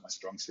strong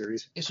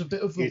series. It's a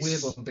bit of a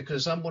weird one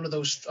because I'm one of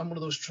those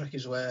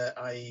Trekkies where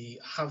I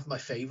have my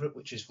favourite,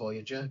 which is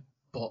Voyager,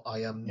 but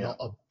I am not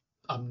a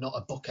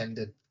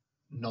bookended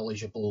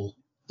knowledgeable.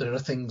 There are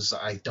things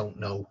that I don't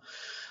know.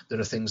 There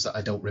are things that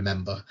I don't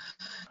remember.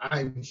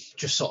 I'm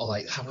just sort of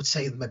like, I would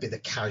say maybe the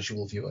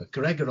casual viewer.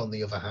 Gregor, on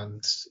the other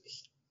hand,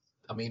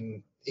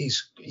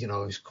 he's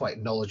quite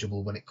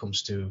knowledgeable when it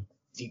comes to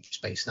Deep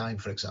Space Nine,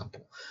 for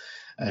example.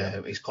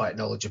 He's quite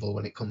knowledgeable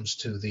when it comes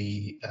to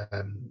the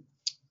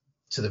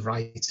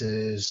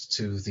writers,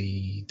 to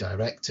the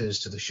directors,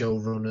 to the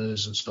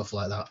showrunners and stuff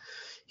like that.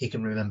 He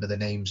can remember the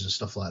names and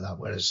stuff like that,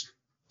 whereas,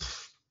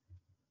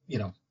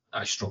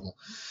 I struggle.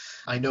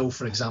 I know,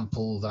 for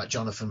example, that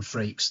Jonathan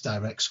Frakes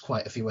directs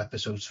quite a few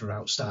episodes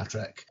throughout Star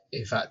Trek.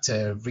 In fact,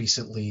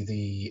 recently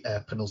the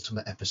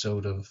penultimate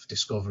episode of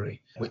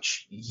Discovery,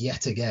 which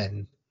yet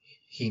again,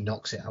 he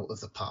knocks it out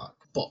of the park.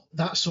 But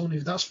that's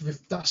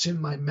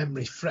in my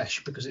memory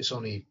fresh because it's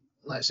only,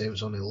 let's say it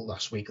was only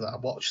last week that I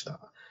watched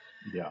that.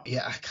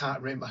 Yeah, I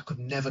can't remember. I could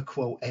never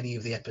quote any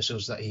of the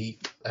episodes that he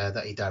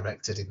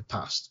directed in the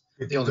past.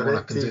 The only one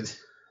I can do.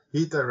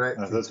 He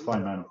directed. That's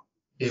fine, man.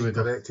 He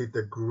directed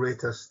the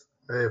greatest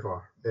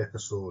ever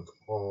episode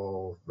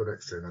of The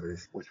Next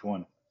Generation. Which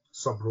one?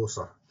 Sub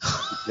Rosa.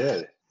 He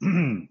did.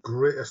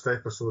 Greatest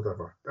episode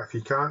ever. If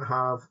you can't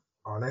have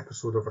an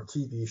episode of a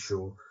TV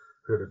show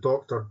where the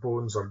Doctor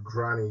bones or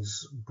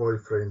Granny's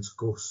boyfriend's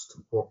ghost,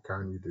 what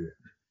can you do?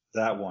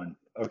 That one.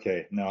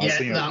 Okay. No, I was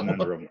thinking of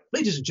Conundrum.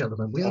 Ladies and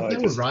gentlemen, we have now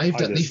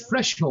arrived at the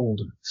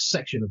threshold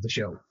section of the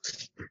show.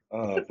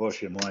 Oh,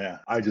 Bush and Moya.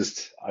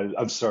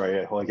 I'm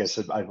sorry. Like I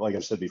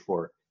said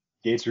before,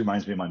 Gates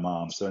reminds me of my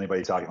mom. So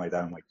anybody talking like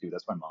that, I'm like, dude,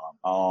 that's my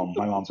mom.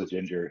 My mom's a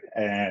ginger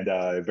and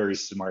very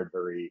smart,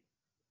 very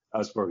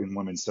outspoken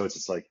woman. So it's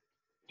just like,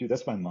 dude,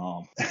 that's my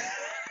mom.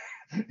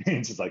 And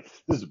it's just like,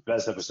 this is the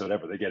best episode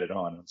ever. They get it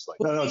on. And it's like,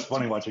 no, it's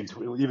funny watching,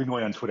 even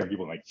going on Twitter,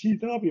 people are like,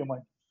 GW. I'm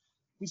like,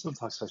 please don't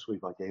talk sexually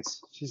about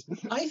Gates.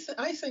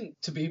 I think,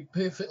 to be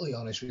perfectly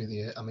honest with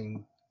you, I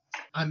mean,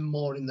 I'm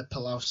more in the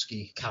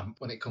Pulowski camp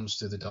when it comes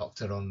to the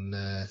Doctor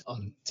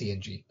on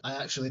TNG.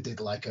 I actually did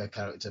like her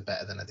character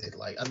better than I did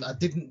like. I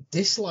didn't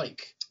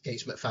dislike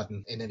Gates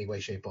McFadden in any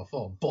way, shape, or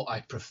form, but I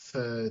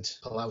preferred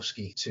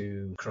Pulowski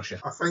to Crusher.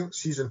 I think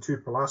season 2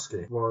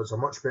 Pulaski was a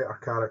much better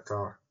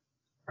character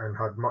and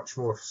had much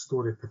more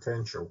story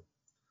potential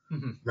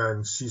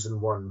than season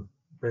 1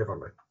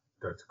 Beverly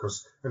did.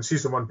 Because in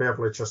season 1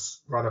 Beverly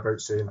just ran about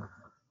saying,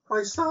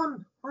 my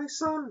son, my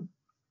son,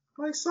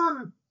 my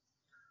son,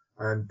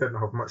 and didn't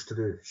have much to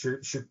do.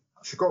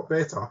 She got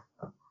better.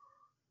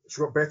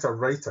 She got better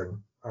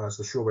writing as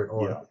the show went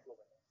on,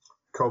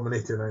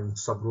 culminating in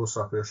Sub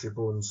Rosa, where she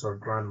bones her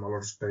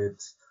grandmother's dead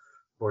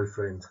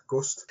boyfriend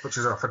Ghost, which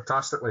is a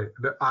fantastically,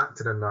 the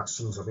acting in that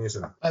scene's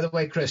amazing. By the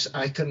way, Chris,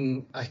 I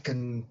can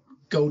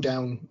go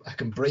down, I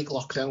can break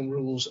lockdown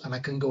rules, and I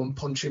can go and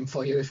punch him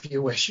for you if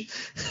you wish.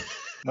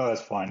 No,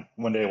 that's fine.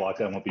 One day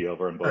lockdown will be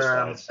over on both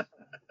sides.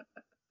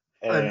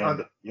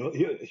 And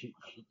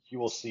you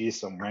will see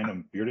some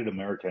random bearded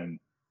American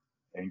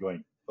and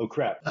going, oh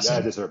crap,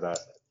 I deserve that.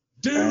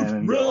 Dude,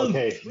 and, run!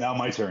 Okay, now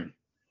my turn.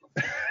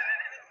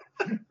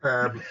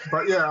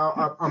 But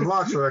yeah, I'm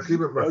largely in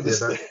agreement with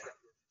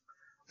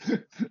you.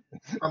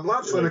 I'm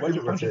largely in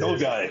agreement with you. Why'd you punch the old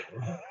guy?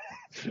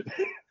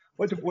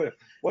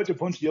 Why'd you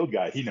punch the old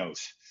guy? He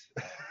knows.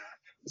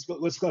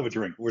 Let's go have a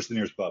drink. Where's the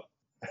nearest pub?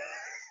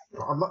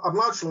 I'm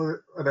largely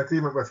in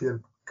agreement with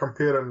you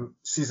comparing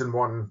season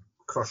 1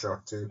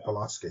 Crusher to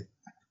Pulaski.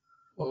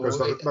 Because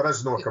there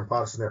is no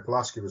comparison there.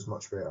 Pulaski was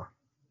much better.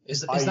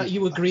 Is that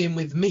you agreeing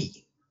with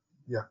me?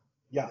 Yeah.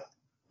 Yeah.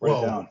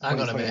 Right down. Hang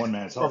on a minute.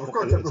 Man.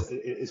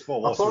 It's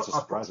full of all sorts of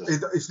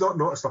surprises. He's not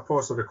noticed I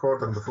paused the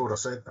recording before I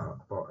said that,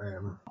 but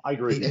I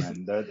agree,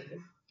 man. That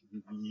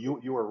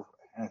you were,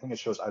 and I think it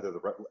shows either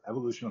the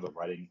evolution of the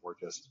writing or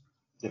just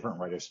different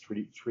writers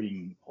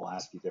treating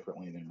Pulaski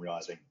differently and then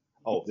realizing,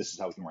 oh, this is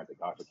how we can write the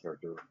Doctor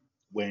character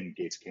when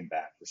Gates came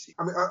back for season.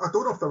 I mean, I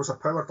don't know if there was a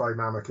power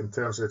dynamic in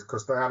terms of,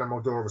 because Diana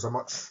Muldaur was a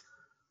much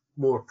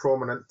more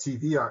prominent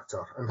TV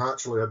actor and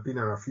actually had been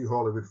in a few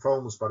Hollywood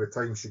films by the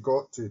time she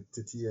got to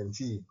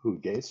TNG. Who,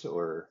 Gates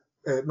or?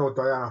 No,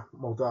 Diana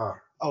Muldaur.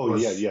 Oh,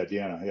 yeah,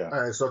 Diana,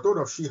 yeah. So I don't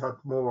know if she had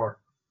more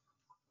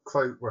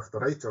clout with the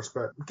writers,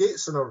 but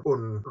Gates in her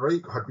own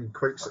right had been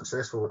quite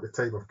successful at the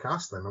time of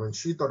casting. I mean,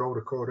 she'd done all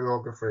the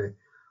choreography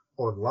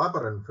on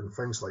Labyrinth and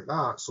things like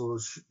that, so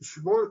she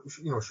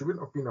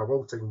wouldn't have been a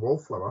wilting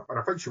wallflower, and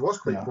I think she was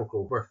quite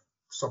vocal with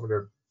some of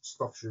the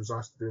stuff she was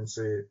asked to do and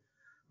say,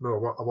 no,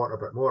 I want a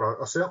bit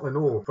more. I certainly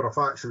know for a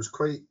fact she was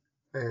quite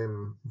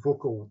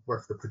vocal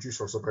with the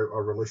producers about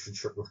her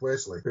relationship with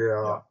Wesley,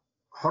 where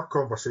her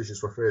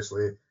conversations with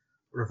Wesley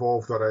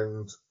revolved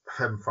around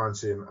him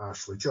fancying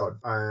Ashley Judd,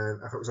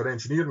 and if it was an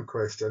engineering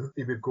question,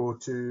 he would go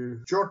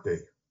to Geordie.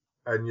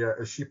 And yet,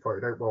 as she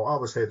pointed out, well, I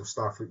was head of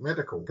Starfleet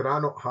Medical. Can I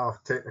not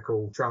have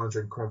technical,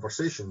 challenging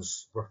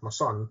conversations with my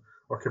son,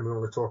 or can we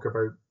only talk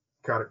about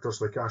characters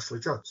like Ashley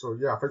Judd? So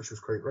yeah, I think she was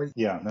quite right.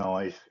 Yeah, no,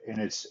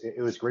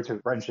 it was great to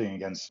branching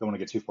against. Don't want to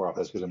get too far off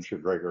this because I'm sure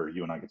Greg or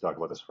you and I could talk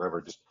about this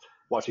forever. Just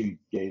watching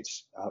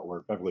Gates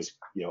or Beverly's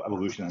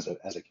evolution as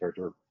a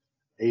character,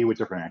 with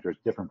different actors,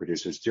 different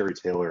producers. Jerry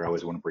Taylor, I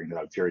always want to bring that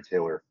up. Jerry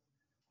Taylor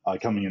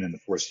coming in the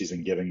 4th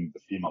season, giving the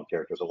female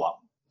characters a lot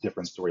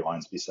different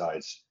storylines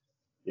besides.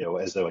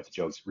 As though it's a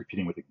joke,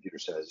 repeating what the computer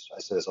says.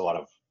 I said there's a lot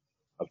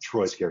of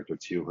Troy's character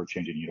too, her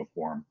changing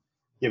uniform,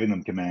 giving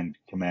them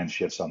command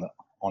shifts on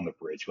the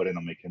bridge, letting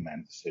them make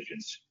command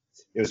decisions.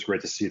 It was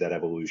great to see that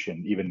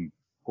evolution, even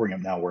growing up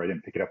now where I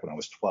didn't pick it up when I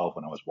was 12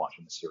 when I was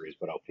watching the series,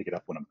 but I'll pick it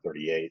up when I'm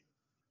 38.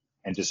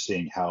 And just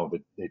seeing how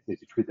they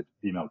treat the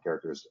female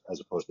characters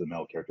as opposed to the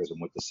male characters and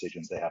what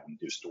decisions they have them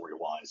do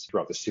story-wise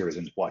throughout the series,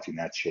 and watching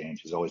that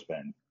change has always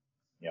been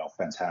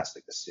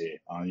fantastic to see.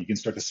 You can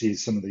start to see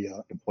some of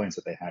the complaints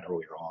that they had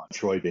earlier on.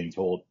 Troy being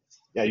told,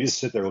 yeah, you just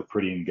sit there, look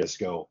pretty, and just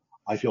go,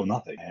 I feel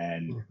nothing.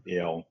 And,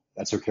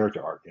 that's her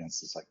character arc. And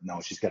it's just like,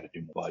 no, she's got to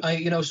do more.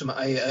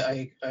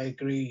 I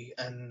agree.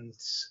 And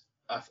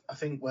I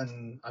think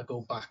when I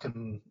go back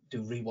and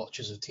do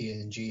rewatches of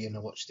TNG and I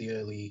watch the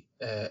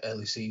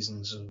early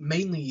seasons,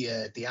 mainly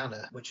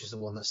Deanna, which is the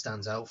one that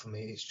stands out for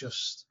me,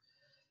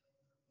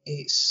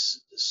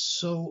 it's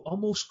so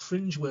almost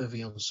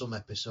cringeworthy on some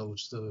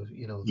episodes, the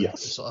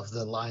sort of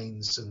the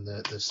lines and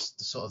the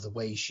sort of the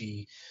way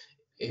she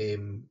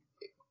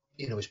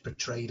is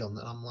portrayed on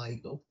that. I'm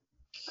like,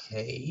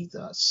 okay,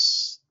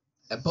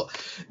 but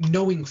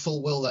knowing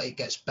full well that it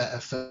gets better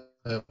further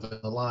down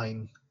the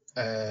line,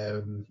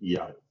 and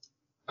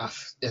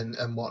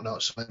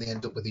whatnot, so when they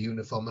end up with the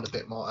uniform and a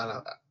bit more,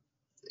 and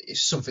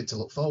it's something to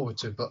look forward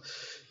to. But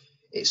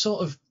it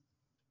sort of,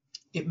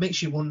 it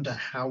makes you wonder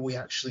how we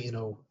actually,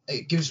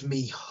 it gives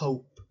me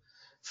hope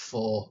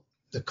for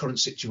the current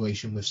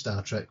situation with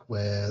Star Trek,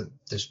 where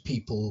there's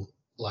people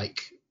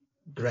like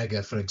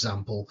Gregor, for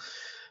example,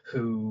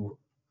 who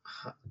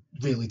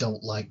really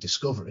don't like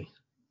Discovery,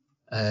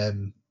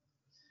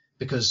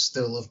 because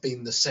there'll have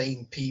been the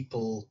same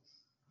people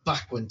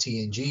back when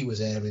TNG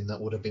was airing that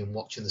would have been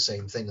watching the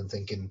same thing and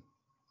thinking,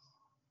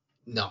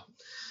 no.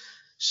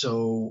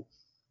 So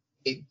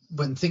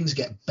when things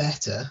get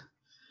better,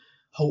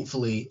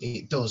 hopefully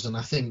it does. And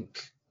I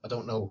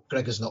don't know,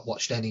 Gregor's not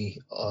watched any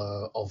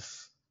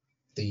of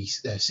the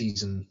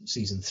season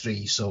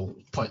 3, so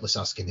pointless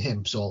asking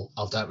him. So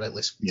I'll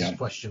directly this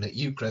question at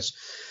you, Chris.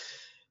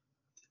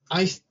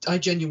 I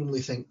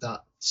genuinely think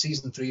that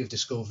season 3 of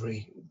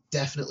Discovery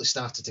definitely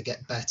started to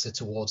get better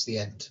towards the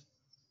end.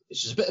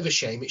 It's just a bit of a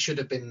shame. It should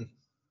have been,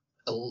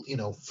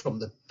 from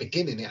the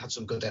beginning. It had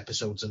some good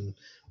episodes and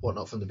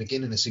whatnot from the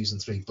beginning of season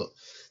 3, but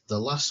the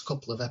last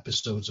couple of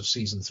episodes of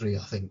season 3,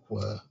 I think,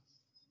 were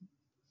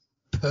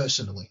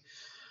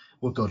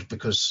good,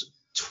 because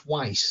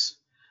twice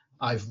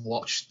I've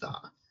watched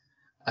that,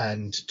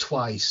 and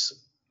twice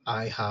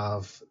I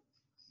have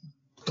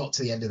got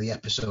to the end of the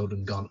episode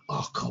and gone,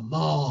 oh, come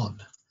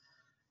on.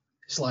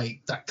 It's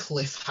like that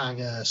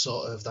cliffhanger,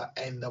 sort of that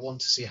end. I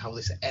want to see how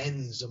this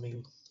ends. I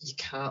mean, you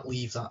can't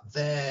leave that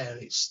there.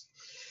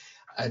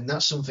 And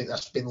that's something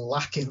that's been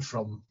lacking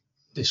from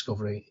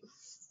Discovery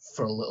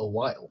for a little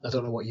while. I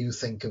don't know what you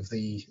think of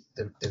the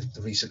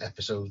recent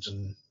episodes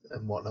and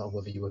whatnot,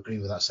 whether you agree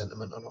with that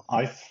sentiment or not.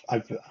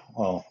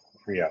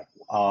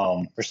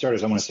 For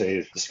starters, I want to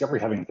say Discovery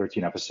having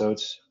 13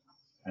 episodes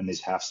and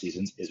these half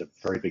seasons is a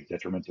very big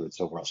detriment to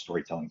its overall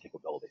storytelling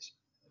capabilities.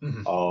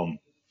 Mm-hmm.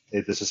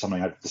 This is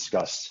something I've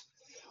discussed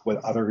with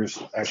others,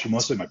 actually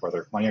mostly my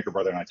younger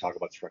brother and I talk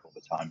about Trek all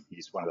the time.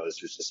 He's one of those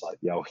who's just like,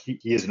 he'll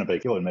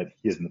admit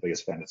he isn't the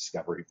biggest fan of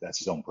Discovery. That's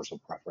his own personal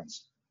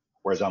preference.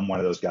 Whereas I'm one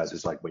of those guys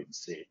who's like, wait and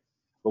see.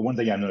 But one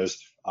thing I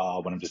noticed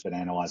when I've just been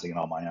analyzing it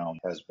on my own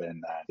has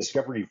been that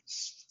Discovery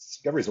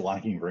is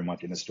lacking very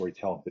much in the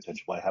storytelling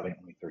potential by having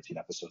only 13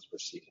 episodes per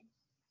season.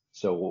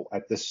 So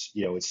at this,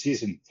 it's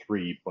season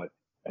 3, but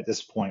at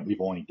this point we've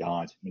only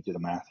got, let me do the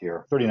math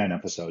here, 39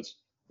 episodes.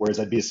 Whereas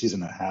that'd be a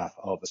season and a half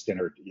of a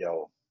standard,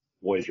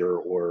 Voyager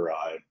or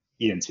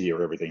ENT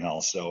or everything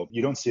else. So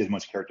you don't see as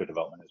much character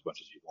development as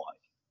much as you'd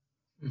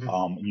like.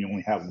 Mm-hmm. And you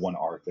only have one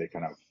arc that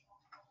kind of,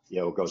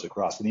 goes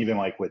across. And even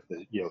like with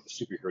the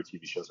superhero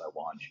TV shows I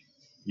watch,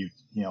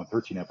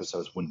 13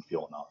 episodes wouldn't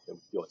feel enough. It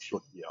would feel like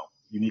short,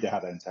 you need to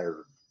have that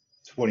entire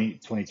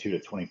 22 to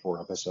 24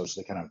 episodes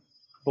to kind of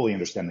fully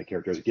understand the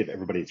characters, give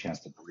everybody a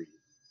chance to breathe.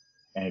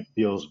 And it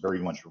feels very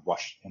much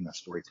rushed in the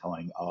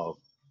storytelling of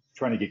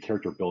trying to get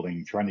character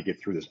building, trying to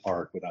get through this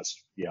arc without,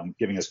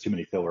 giving us too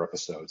many filler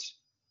episodes.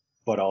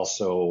 But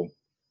also,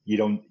 you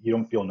don't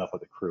feel enough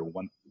of the crew.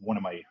 One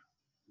of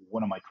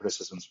my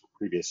criticisms for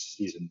previous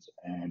seasons,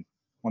 and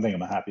one thing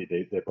I'm happy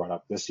they brought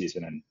up this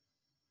season, and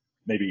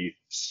maybe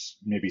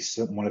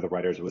one of the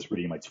writers was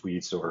reading my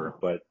tweets,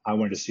 but I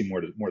wanted to see more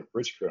of the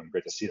bridge crew. I'm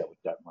great to see that with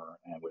Detmer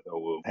and with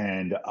Owu.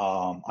 And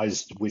I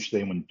just wish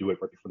they wouldn't do it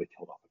right before they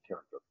killed off a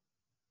character.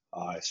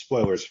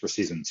 Spoilers for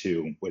season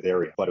 2 with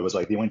Arian, but it was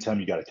like the only time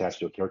you got attached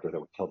to a character that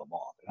would kill them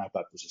off. And I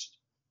thought it's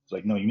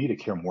like, no, you need to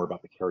care more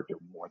about the character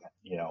more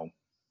than,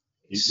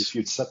 if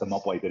you'd set them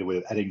up like they did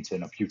with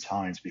Eddington a few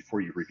times before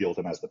you revealed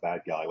him as the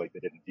bad guy, like they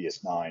did in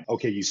DS9.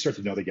 Okay, you start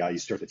to know the guy, you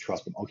start to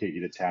trust him. Okay, you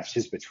detach.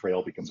 His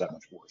betrayal becomes that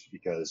much worse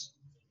because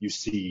you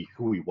see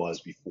who he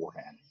was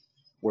beforehand.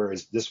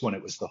 Whereas this one,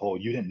 it was the whole,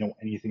 you didn't know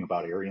anything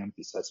about Arian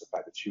besides the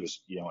fact that she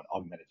was, an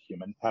augmented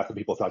human. Half the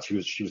people thought she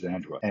was an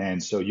android.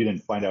 And so you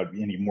didn't find out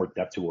any more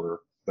depth to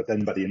her. But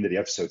then by the end of the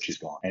episode, she's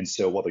gone. And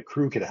so while the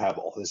crew could have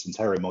all this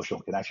entire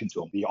emotional connection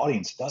to him, the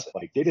audience doesn't.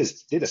 Like they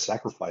did a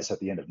sacrifice at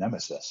the end of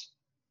Nemesis.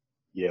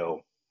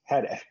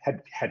 Had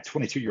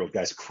 22-year-old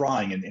guys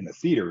crying in the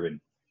theater,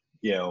 and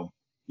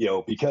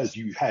because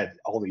you had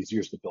all these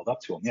years to build up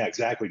to him. Yeah,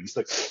 exactly. And he's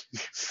like,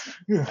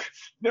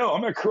 no,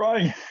 I'm not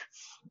crying.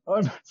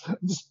 I'm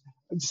just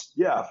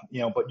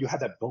but you had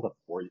that build up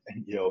for it,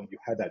 and you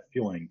had that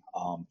feeling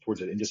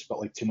towards it, and just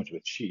felt like too much of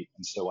a cheat.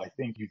 And so I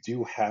think you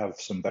do have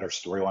some better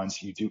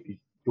storylines. You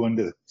go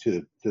into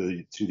the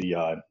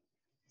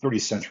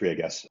 30th century, I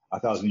guess,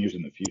 1,000 years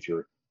in the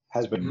future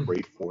has been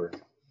great for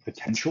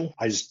potential.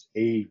 I just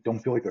don't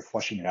feel like they're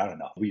fleshing it out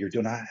enough. We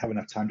do not have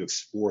enough time to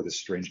explore this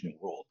strange new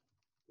world,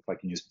 if I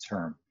can use the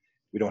term.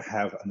 We don't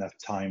have enough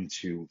time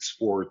to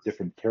explore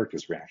different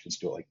characters' reactions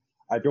to it. Like,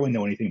 I barely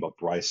know anything about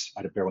Bryce.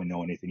 I barely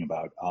know anything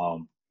about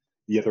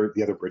the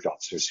other bridge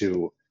officers,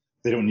 who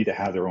they don't need to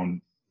have their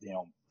own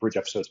bridge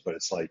episodes, but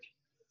it's like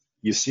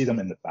you see them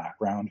in the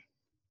background.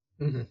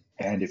 Mm-hmm.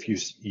 And if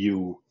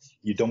you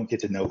don't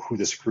get to know who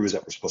this crew is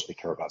that we're supposed to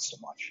care about so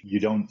much.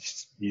 You don't,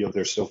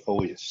 they're so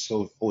fully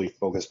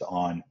focused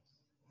on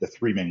the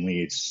 3 main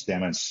leads,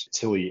 Stamets,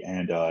 Tilly,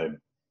 and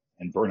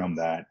Burnham,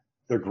 that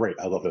they're great.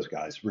 I love those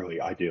guys, really,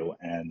 I do.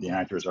 And the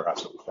actors are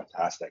absolutely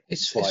fantastic.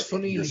 It's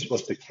funny. You're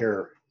supposed to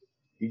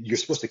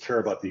care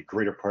about the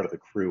greater part of the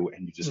crew,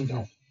 and you just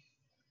don't.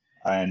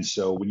 And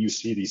so when you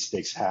see these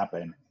stakes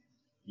happen,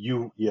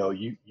 you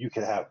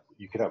could have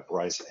you could have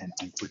Bryce, and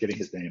I'm forgetting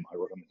his name. I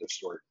wrote him in the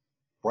story.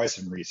 Bryce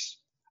and Reese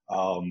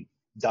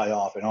die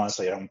off, and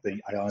honestly, I'm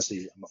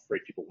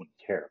afraid people wouldn't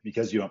care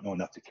because you don't know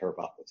enough to care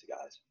about those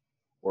guys.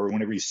 Or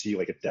whenever you see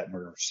like a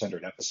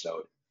Detmer-centered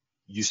episode,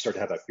 you start to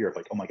have that fear of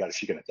like, oh my God, is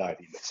she going to die at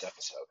the end of this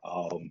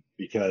episode?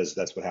 Because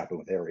that's what happened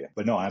with Arya.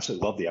 But no, I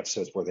absolutely love the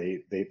episodes where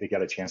they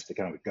got a chance to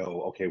kind of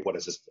go, okay, what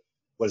has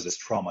this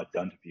trauma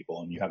done to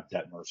people? And you have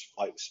Detmer's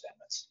fight with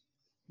Stamets.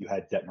 You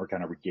had Detmer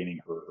kind of regaining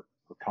her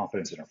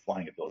confidence in her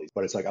flying abilities.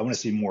 But it's like, I want to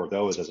see more of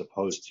those as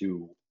opposed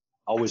to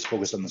always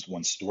focus on this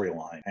one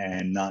storyline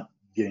and not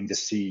getting to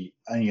see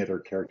any other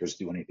characters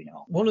do anything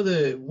else. One of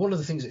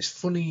the things it's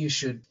funny you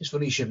should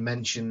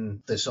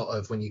mention the sort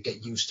of when you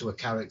get used to a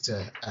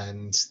character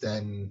and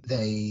then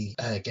they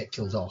get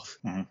killed off.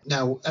 Mm-hmm.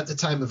 Now, at the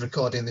time of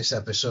recording this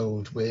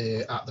episode,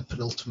 we're at the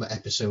penultimate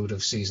episode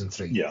of season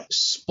 3. Yeah.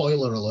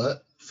 Spoiler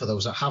alert for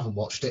those that haven't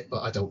watched it,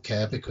 but I don't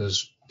care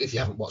because if you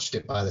haven't watched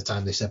it by the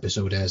time this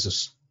episode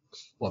airs,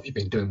 what have you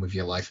been doing with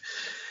your life?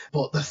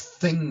 But the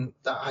thing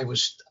that I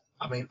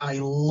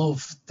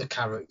love the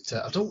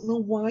character. I don't know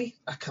why.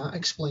 I can't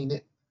explain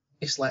it.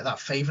 It's like that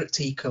favourite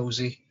tea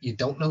cozy. You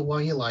don't know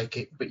why you like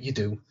it, but you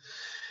do.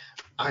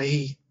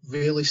 I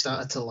really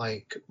started to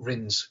like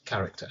Rin's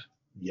character.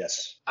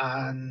 Yes.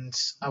 And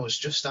I was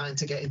just starting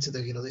to get into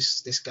the,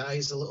 this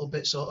guy's a little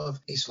bit sort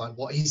of, he's like,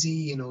 what is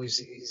he?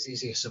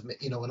 Is he a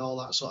submit, and all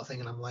that sort of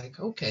thing. And I'm like,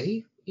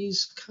 okay,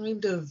 he's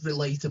kind of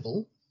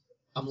relatable.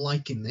 I'm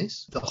liking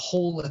this. The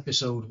whole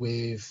episode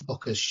with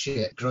Booker's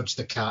shit, Grudge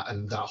the Cat,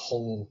 and that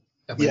whole...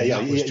 When he's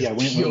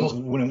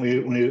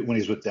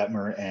with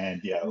Detmer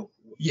and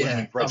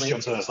when Bryce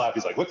jumps on his lap,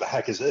 he's like, "What the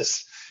heck is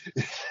this?"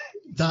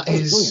 That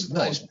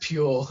is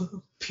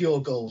pure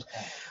gold.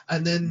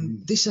 And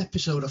then this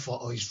episode, I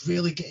thought, he's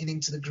really getting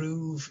into the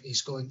groove.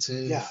 He's going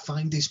to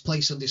find his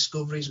place on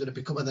Discovery. He's going to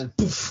become, and then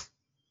poof,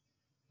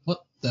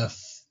 what the?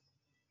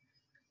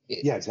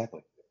 Yeah,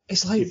 exactly.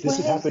 It's like if this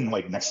had happened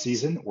like next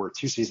season or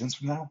 2 seasons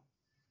from now,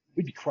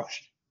 we'd be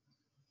crushed.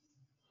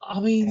 I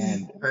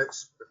mean,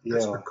 it's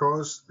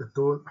because they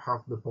don't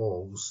have the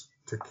balls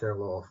to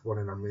kill off one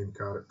of their main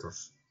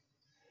characters.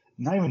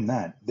 Not even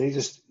that.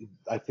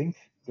 I think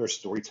their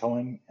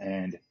storytelling,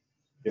 and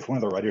if one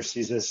of the writers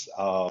sees this,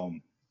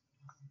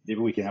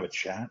 maybe we can have a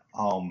chat.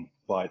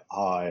 But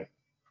I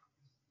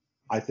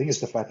think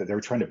it's the fact that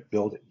they're trying to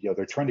build,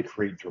 they're trying to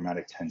create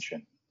dramatic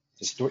tension.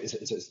 It's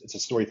a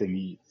story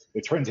thing.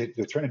 They're trying to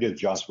do the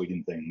Joss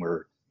Whedon thing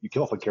where you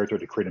kill off a character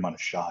to create an amount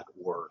of shock,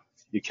 or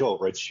you kill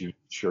a red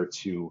shirt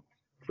to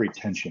create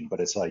tension. But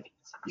it's like,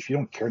 if you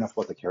don't care enough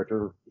about the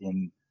character,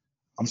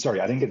 I'm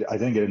sorry, I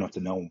didn't get enough to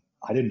know.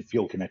 I didn't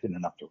feel connected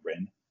enough to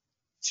Rin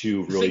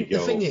to really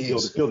feel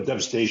the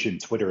devastation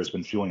Twitter has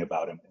been feeling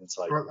about him. And it's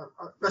like,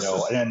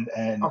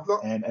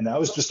 and I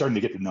was just starting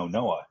to get to know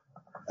Noah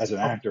as an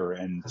actor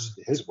and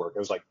his work.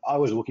 I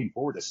was looking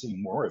forward to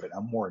seeing more of it.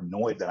 I'm more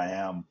annoyed than I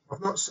am.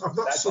 I've not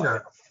seen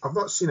it. I've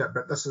not seen it,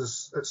 but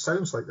it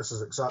sounds like this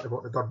is exactly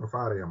what they done with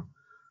Ariam,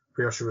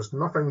 where she was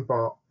nothing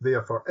but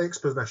there for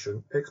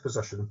exposition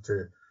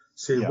to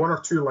say 1 or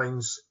 2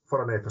 lines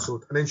for an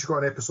episode, and then she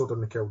got an episode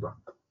and they killed her.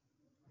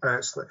 And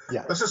it's like,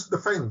 this is the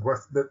thing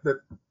with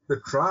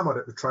the drama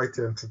that they try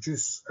to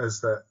introduce,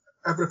 is that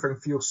everything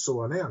feels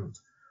so unearned.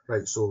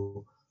 Right,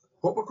 so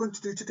what we're going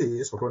to do today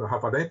is we're going to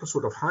have an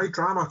episode of high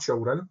drama,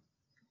 children,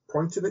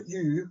 pointing at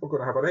you. We're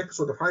going to have an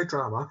episode of high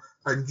drama,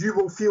 and you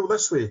will feel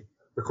this way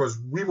because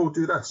we will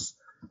do this.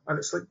 And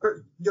it's like, but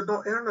you're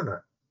not earning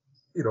it.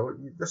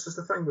 This is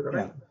the thing with it.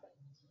 Yeah.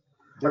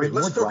 I mean,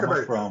 let's talk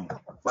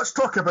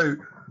about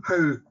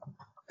how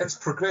it's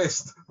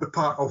progressed, the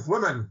part of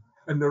women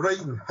in the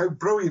writing, how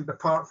brilliant the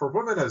part for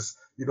women is.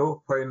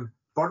 When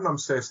Burnham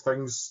says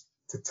things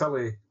to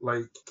Tilly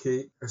like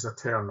Kate is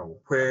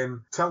eternal,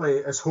 when Tilly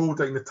is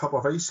holding the tub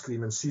of ice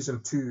cream in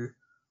season 2,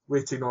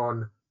 waiting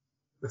on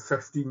the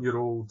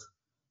 15-year-old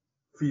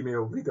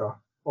female leader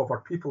of her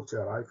people to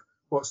arrive.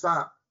 What's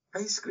that?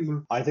 Ice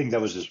cream. I think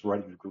that was just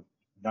writing.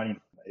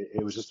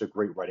 It was just a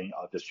great writing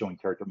of just showing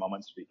character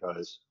moments,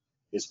 because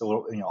it's the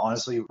little,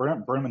 honestly,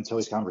 Burnham and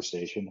Tilly's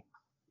conversation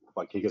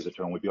about Kate is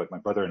eternal would be like my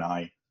brother and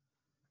I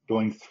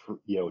going through,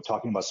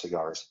 talking about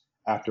cigars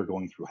after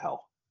going through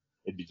hell.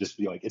 It'd just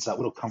be like, it's that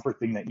little comfort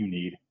thing that you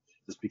need,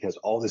 just because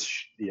all this,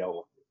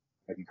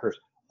 I can curse,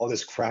 all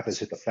this crap has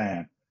hit the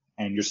fan,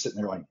 and you're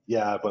sitting there like,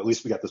 yeah, but at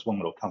least we got this one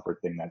little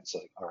comfort thing that's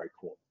like, all right,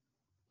 cool.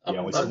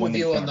 It's the one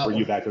thing that can bring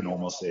you back to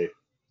normalcy.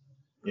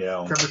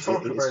 It's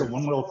the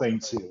one little thing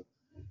too.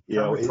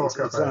 It's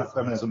not a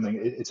feminism thing.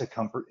 It's a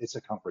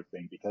comfort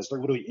thing, because they're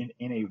literally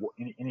in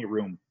a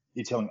room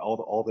detailing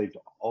all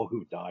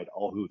who died,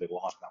 all who they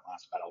lost in that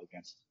last battle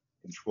against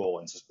Control,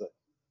 and it's just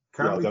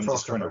them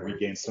just trying to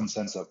regain some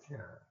sense of.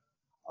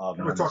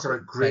 Can we talk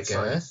about great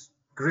science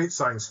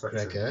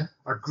fiction?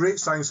 A great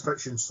science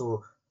fiction,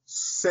 so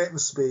set in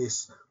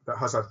space, that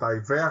has a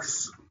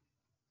diverse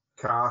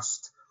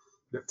cast,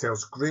 that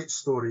tells great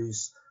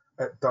stories.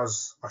 It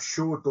does a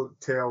show don't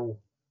tell.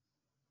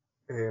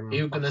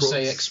 You're going to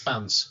say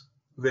Expanse.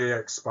 The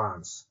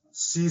Expanse.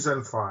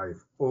 Season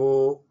 5.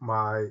 Oh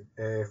my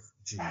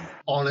Gee.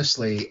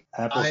 Honestly,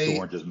 Apples to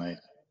oranges, mate.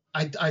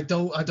 I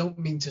don't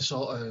mean to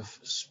sort of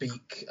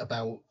speak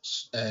about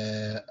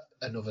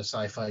another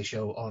sci-fi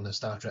show on a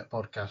Star Trek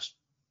podcast,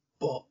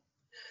 but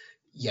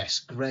yes,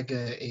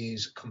 Gregor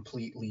is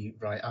completely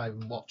right.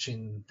 I'm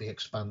watching The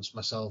Expanse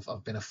myself.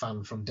 I've been a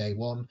fan from day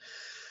one.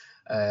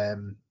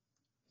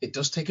 It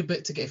does take a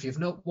bit to get. If you've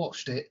not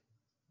watched it,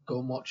 go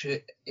and watch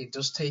it. It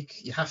does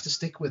take. You have to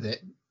stick with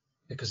it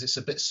because it's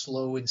a bit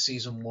slow in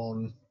season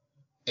 1.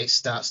 It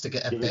starts to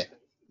get a bit.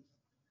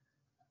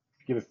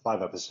 Give it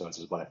 5 episodes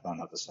is what I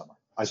found out this summer.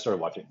 I started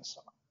watching this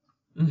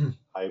summer. Mm-hmm.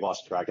 I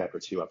lost track after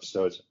 2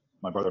 episodes.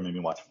 My brother made me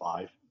watch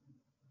 5.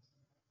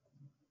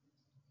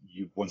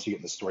 Once you get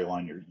in the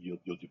storyline, you'll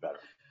do better.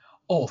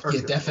 Oh yeah,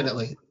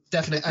 definitely.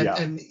 Yeah.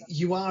 And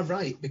you are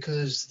right,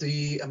 because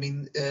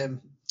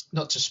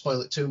not to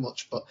spoil it too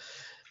much, but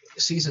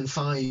season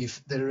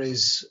 5 there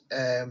is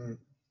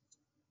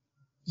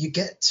you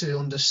get to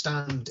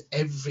understand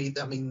every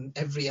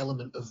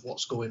element of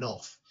what's going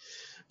off.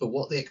 But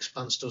what The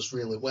Expanse does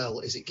really well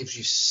is it gives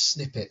you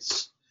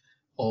snippets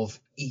of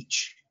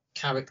each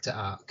character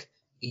arc,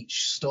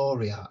 each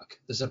story arc.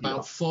 There's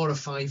about 4 or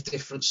 5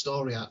 different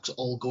story arcs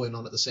all going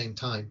on at the same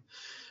time,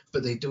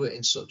 but they do it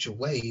in such a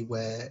way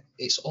where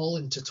it's all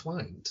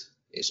intertwined,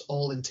 it's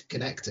all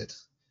interconnected,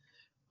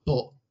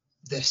 but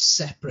they're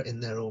separate in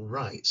their own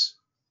rights.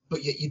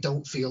 But yet you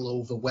don't feel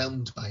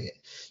overwhelmed by it.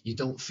 You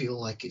don't feel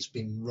like it's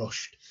been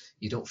rushed.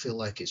 You don't feel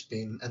like it's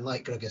been, and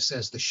like Gregor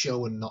says, the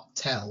show and not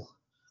tell.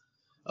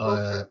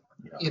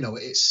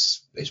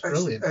 It's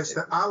brilliant. It's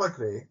the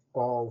allegory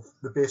of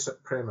the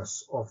basic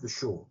premise of the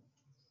show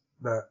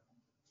that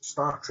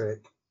Star Trek,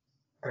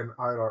 in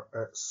either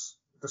its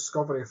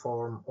Discovery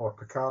form or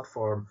Picard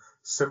form,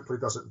 simply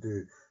doesn't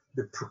do.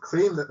 They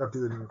proclaim that they're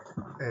doing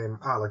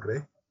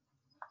allegory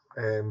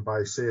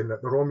by saying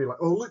that the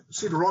Romulans,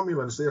 the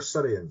Romulans, they're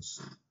Syrians,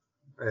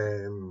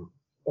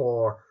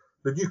 or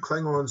the new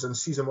Klingons in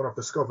season 1 of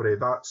Discovery,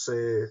 that's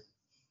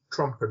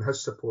Trump and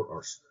his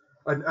supporters.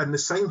 And they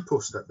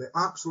signpost it, they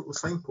absolutely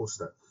signpost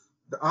it.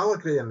 The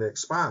allegory in The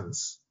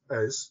Expanse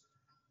is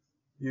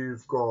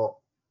you've got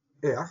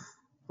Earth,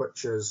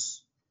 which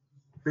is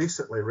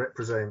basically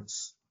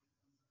represents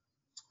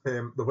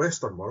the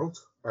Western world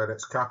and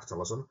its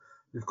capitalism.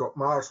 You've got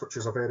Mars, which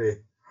is a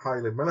very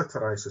highly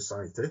militarized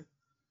society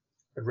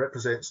and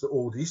represents the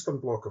old Eastern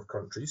Bloc of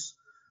countries.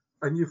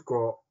 And you've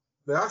got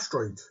the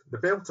asteroid, the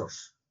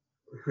Belters,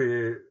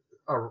 who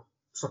are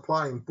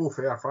supplying both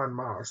Earth and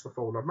Mars with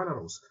all their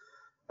minerals.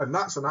 And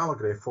that's an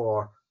allegory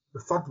for the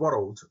third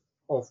world,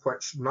 of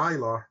which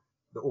neither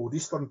the old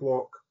Eastern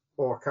Bloc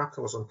or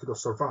capitalism could have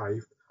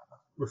survived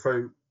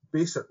without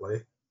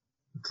basically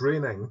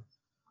draining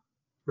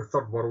the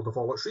third world of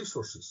all its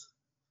resources.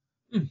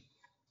 Mm.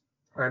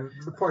 And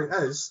the point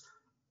is,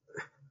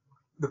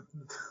 the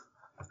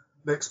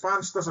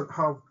Expanse doesn't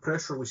have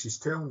press releases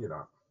telling you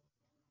that.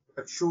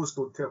 It shows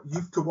don't tell. You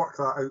have to work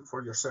that out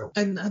for yourself.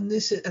 And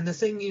the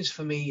thing is,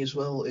 for me as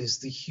well, is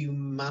the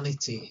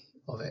humanity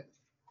of it.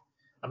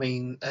 I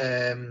mean,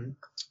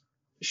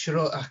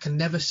 Shiro, I can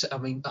never say,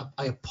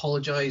 I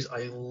apologise,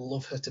 I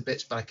love her to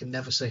bits, but I can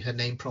never say her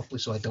name properly,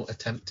 so I don't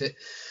attempt it.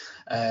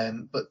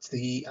 But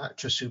the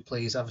actress who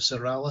plays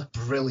Avasarala,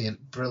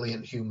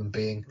 brilliant human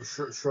being.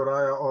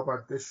 Shoraya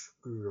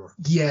Obadishpur.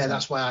 Yeah,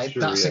 that's why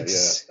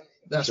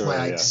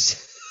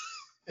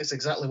it's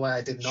exactly why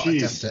I did not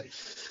attempt it.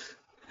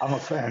 I'm a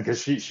fan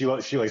because she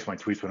likes my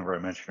tweets whenever I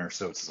mention her,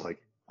 so it's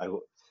like and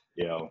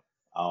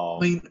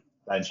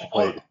she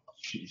played.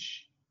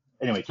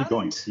 Anyway, keep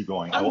going.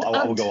 I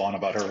will go on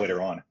about her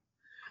later on.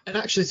 And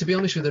actually, to be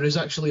honest with you, there is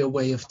actually a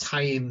way of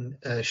tying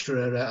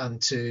Shrera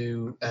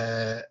onto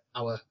our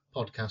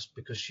podcast,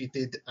 because she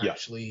did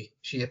actually.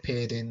 She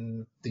appeared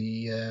in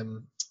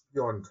the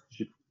Beyond.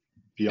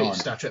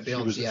 Star Trek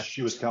Beyond.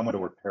 She was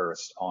Commodore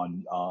Paris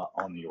on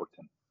the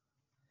Yorkton.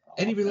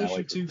 Any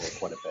relation to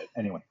quite a bit.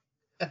 Anyway,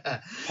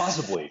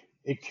 possibly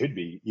it could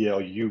be.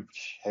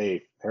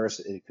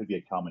 Paris. It could be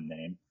a common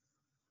name.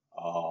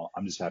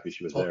 I'm just happy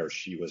she was there.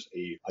 She was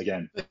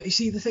again. But you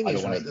see, the thing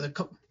is, right?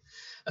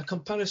 A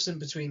comparison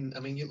between.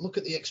 You look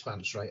at The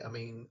Expanse, right?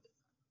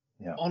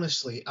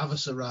 Honestly,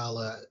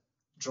 Avasarala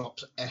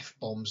drops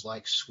F-bombs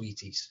like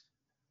sweeties.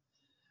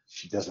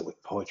 She does it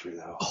with poetry,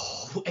 though.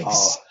 Oh,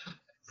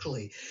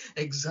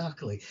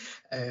 exactly.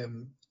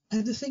 And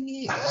the thing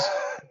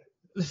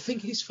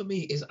is, for me,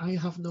 is I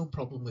have no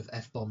problem with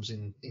F-bombs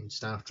in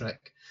Star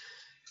Trek.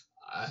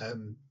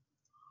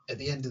 At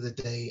the end of the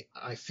day,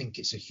 I think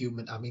it's a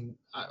human. I'm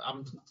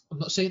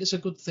not saying it's a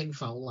good thing,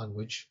 foul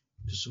language,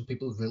 because some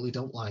people really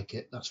don't like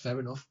it. That's fair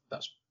enough.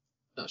 That's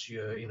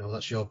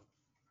your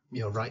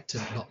right to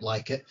not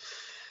like it.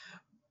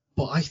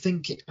 But I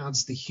think it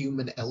adds the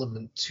human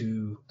element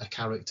to a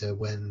character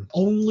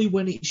only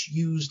when it's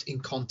used in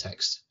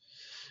context.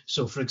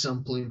 So, for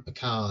example, in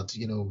Picard,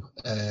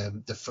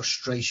 the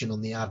frustration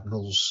on the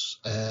Admiral's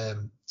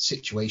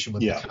situation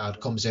when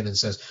Picard comes in and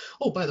says,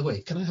 "Oh, by the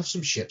way, can I have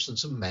some ships and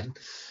some men?"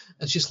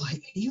 And she's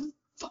like, "Are you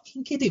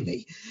fucking kidding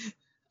me?"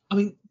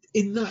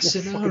 In that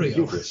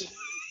scenario.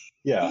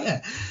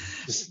 Yeah.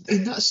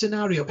 in that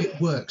scenario,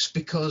 it works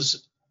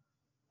because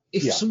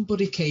if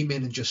somebody came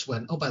in and just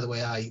went, oh, by the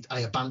way, I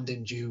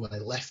abandoned you and I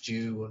left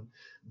you, and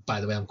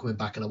by the way, I'm coming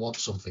back and I want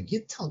something,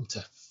 you'd tell them to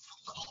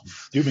fuck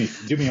off. Do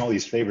me all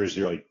these favors.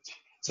 You're like,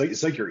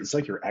 it's like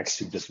your ex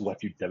who just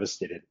left you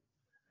devastated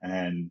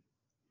and,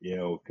 you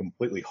know,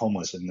 completely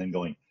homeless, and then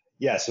going,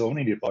 yeah, so I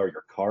need to borrow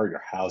your car,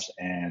 your house,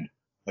 and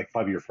like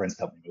 5 of your friends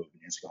to help me move.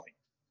 And it's going,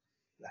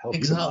 the hell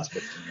have you done the last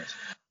 15 years?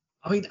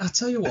 I mean, I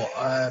tell you what,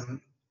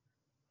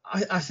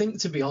 I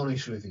think, to be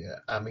honest with you,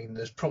 I mean,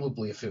 there's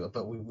probably a few,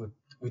 but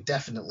we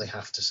definitely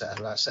have to set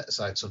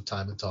aside some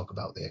time and talk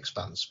about The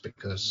Expanse,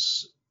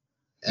 because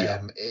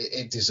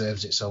it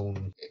deserves its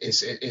own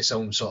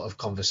sort of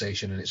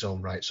conversation in its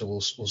own right. So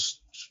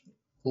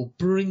we'll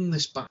bring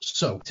this back.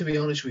 So, to be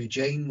honest with you,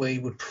 Janeway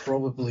would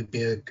probably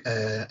be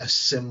a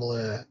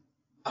similar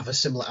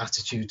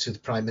attitude to the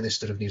Prime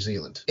Minister of New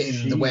Zealand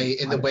in the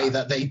way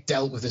that they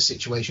dealt with the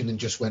situation and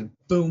just went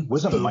boom.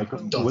 Wasn't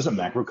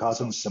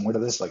macrocosm similar to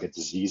this, like a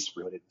disease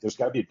related? There's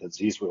got to be a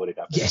disease related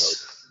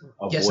episode.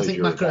 Yes, I think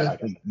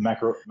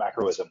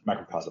macroism,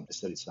 macrocosm. I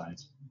studied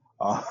science.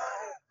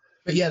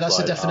 But yeah, that's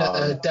a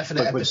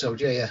definite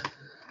episode. Yeah.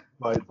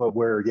 But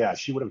where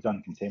she would have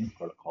done containment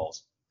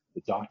protocols.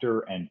 The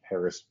doctor and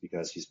Paris,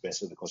 because he's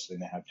basically the closest thing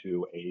they have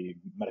to a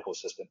medical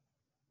assistant,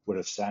 would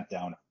have sat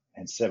down,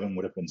 and Seven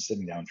would have been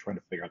sitting down trying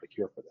to figure out the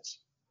cure for this.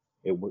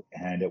 It would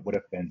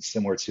have been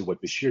similar to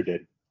what Bashir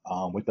did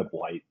with the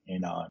Blight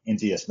in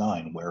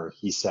DS9, where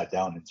he sat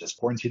down and just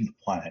quarantined the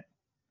planet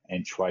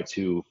and tried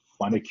to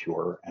find a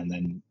cure and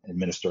then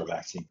administer a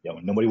vaccine. You know,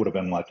 nobody would have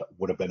been allowed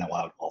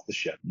off the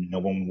ship. No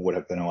one would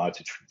have been allowed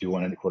to do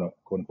any quote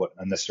unquote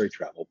unnecessary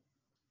travel.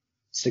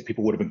 Sick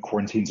people would have been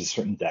quarantined to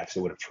certain decks.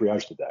 They would have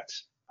triaged the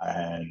decks,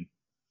 and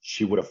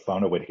she would have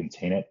found a way to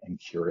contain it and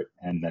cure it,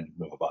 and then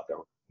move about their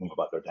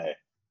day.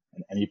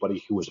 And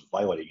anybody who was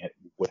violating it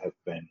would have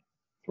been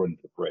thrown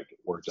into the brig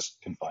or just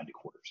confined to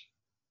quarters.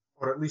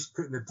 Or at least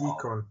put in the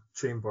decon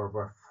chamber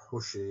with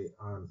Hoshi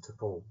and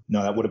T'Pol.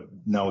 No, that would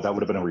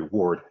have been a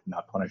reward,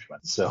 not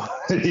punishment. So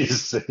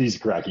he's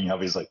cracking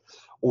up. He's like,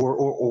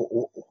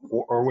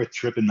 or with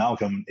Trip and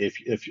Malcolm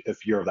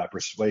if you're of that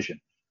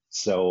persuasion.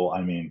 So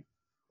I mean.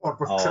 Or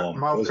with Trip,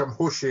 Malcolm,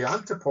 Hoshi,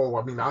 and T'Pol.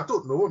 I mean, I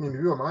don't know. I mean,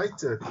 who am I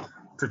to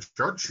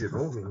judge? You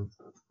know. I mean.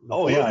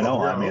 I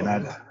know. I mean,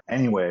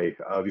 anyway,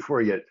 before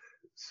we get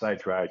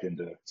sidetracked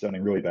into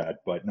sounding really bad,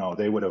 but no,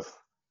 they would have.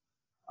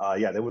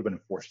 They would have been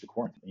forced to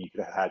quarantine. You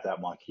could have had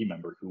that Maquis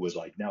member who was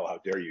like, "No, how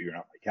dare you? You're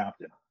not my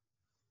captain."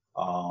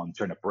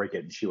 Trying to break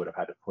it, and she would have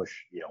had to push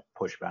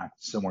back.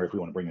 Somewhere, if we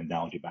want to bring the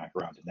analogy back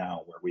around to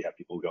now, where we have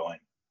people going,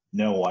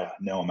 "No, I'm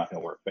not going to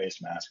wear a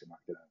face mask. I'm not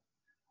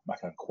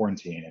going to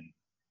quarantine." And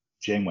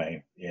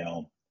Janeway,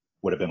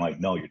 would have been like,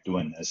 "No, you're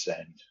doing this,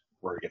 and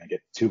we're going to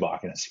get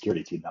Tuvok and a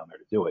security team down there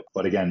to do it."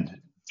 But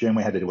again,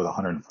 Janeway had to deal with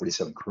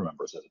 147 crew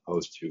members as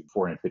opposed to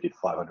 450 to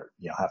 500.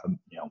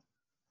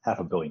 Half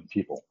a billion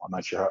people. I'm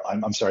not sure.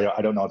 I'm sorry.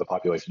 I don't know the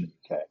population in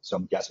the UK, so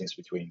I'm guessing it's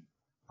between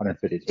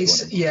 150 to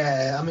 200.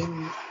 Yeah, I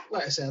mean,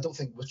 like I said, I don't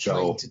think we're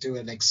trying to do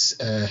an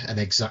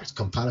exact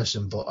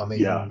comparison, but I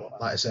mean,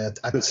 like I said,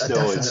 I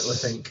definitely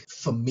think,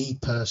 for me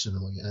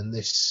personally, and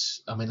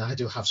this, I mean, I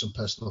do have some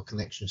personal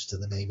connections to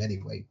the name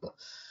anyway, but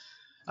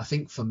I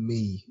think for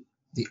me,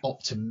 the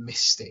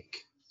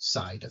optimistic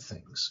side of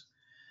things,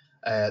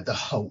 the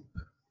hope,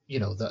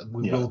 that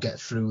we will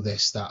get through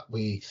this,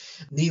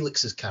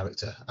 Neelix's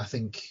character, I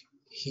think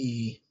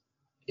he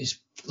is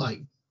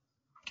like,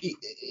 he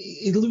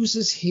does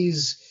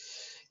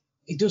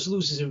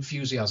lose his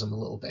enthusiasm a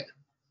little bit,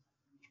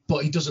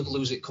 but he doesn't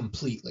lose it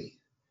completely.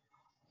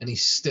 And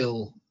he's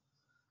still,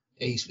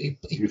 he's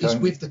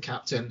with the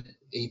captain,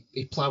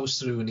 he plows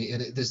through, and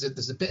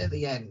there's a bit at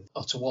the end,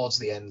 or towards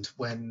the end,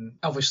 when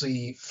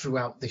obviously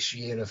throughout this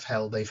year of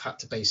hell, they've had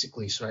to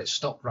basically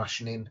stop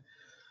rationing,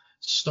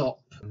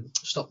 stop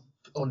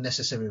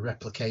unnecessary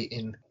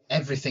replicating.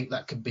 Everything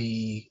that could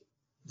be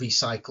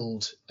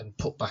recycled and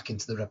put back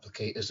into the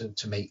replicators and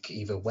to make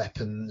either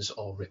weapons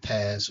or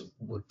repairs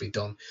would be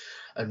done.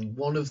 And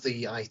one of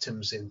the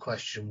items in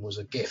question was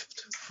a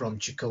gift from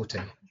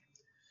Chakotay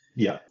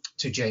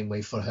to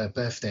Janeway for her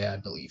birthday, I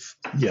believe.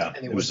 Yeah,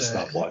 and it was a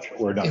stopwatch,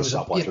 or not a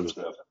stopwatch.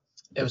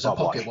 It was a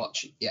pocket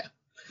watch. Yeah.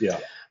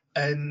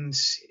 And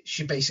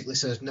she basically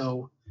says,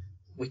 "No,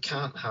 we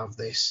can't have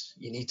this.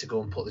 You need to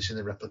go and put this in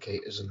the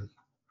replicators."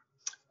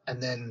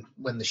 And then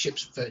when the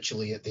ship's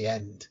virtually at the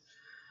end,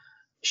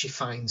 she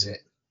finds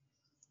it,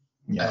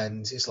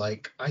 and is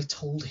like, "I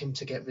told him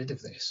to get rid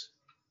of this,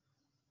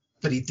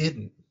 but he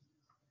didn't."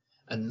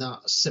 And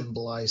that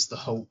symbolized the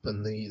hope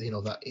and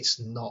that it's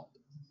not,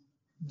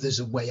 there's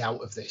a way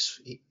out of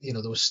this.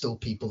 There were still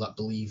people that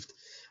believed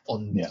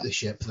on the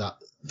ship that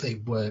they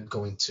weren't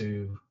going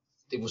to,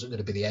 it wasn't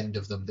going to be the end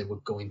of them. They were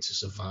going to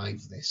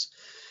survive this.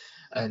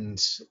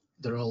 And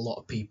there are a lot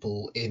of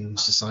people in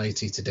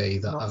society today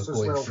that are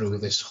going through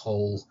this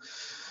whole.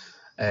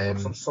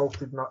 Some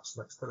salted nuts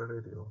next to the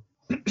radio.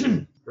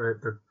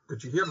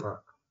 Did you hear that?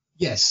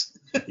 Yes.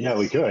 Yeah,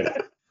 we could.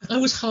 I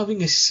was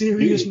having a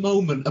serious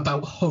moment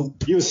about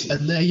hope,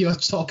 and there you're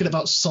talking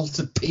about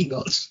salted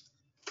peanuts.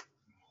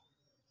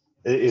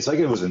 It's like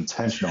it was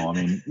intentional. I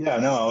mean, yeah,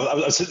 no,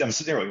 I'm sitting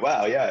there like,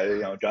 wow,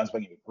 yeah, John's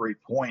making a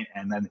great point,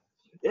 and then,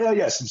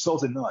 yeah, some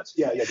salted nuts,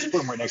 yeah, just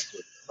put them right next to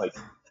it. Like,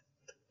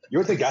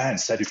 you're the guy on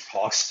set who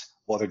talks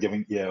while they're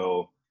giving,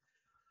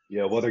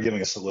 while they're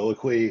giving a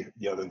soliloquy,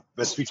 the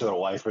best speech of their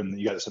life, and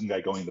you got some guy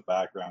going in the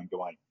background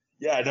going,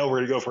 yeah, I know we're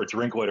gonna go for a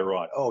drink later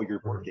on. Oh,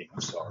 you're working. I'm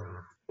sorry.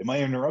 Am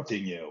I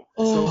interrupting you?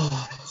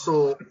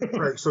 So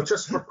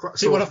just for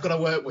see what I've got to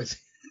work with.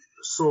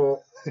 So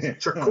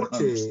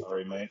Chakotay,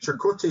 sorry, mate.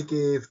 Chakotay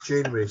gave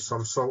Janeway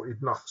some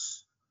salted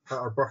nuts at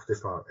her birthday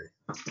party.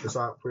 Is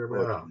that where we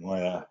are?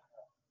 Yeah.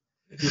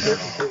 You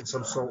gave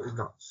some salted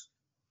nuts.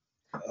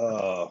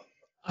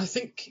 I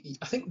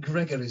think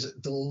Gregor is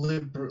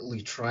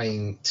deliberately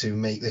trying to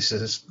make this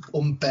as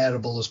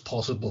unbearable as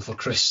possible for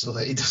Chris so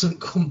that he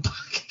doesn't come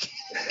back.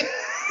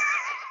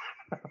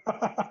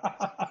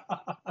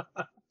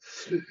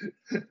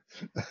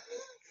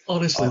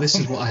 Honestly, this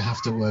is what I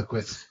have to work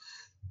with.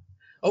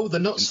 Oh, the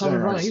nuts have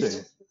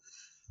arrived.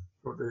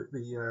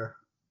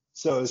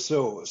 So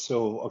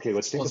okay,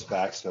 let's take this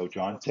back. So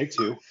John, take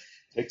two.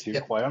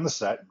 Yep. Quiet on the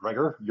set.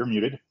 Gregor, you're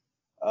muted.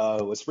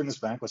 Let's bring this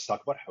back. Let's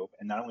talk about hope,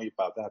 and not only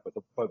about that, but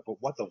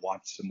what the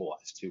watch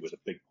symbolized too was a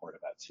big part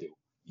of that too.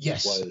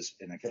 Yes.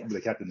 And I can't remember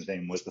the captain's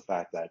name, was the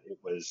fact that it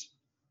was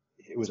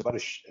about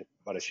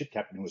a ship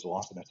captain who was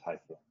lost in a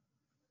typhoon,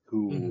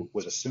 who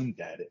was assumed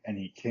dead, and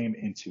he came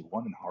into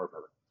London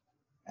Harbor,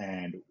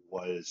 and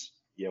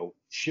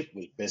ship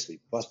was basically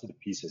busted to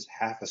pieces,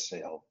 half a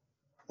sail,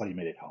 but he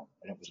made it home,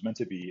 and it was meant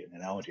to be an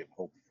analogy of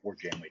hope for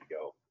Janeway to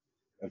go.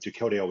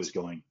 Chakotay was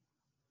going,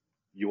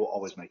 you will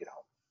always make it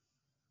home,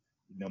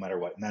 no matter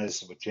what. And that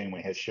is what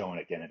Janeway has shown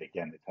again and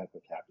again, the type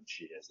of captain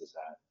she is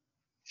that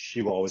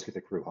she will always get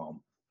the crew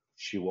home.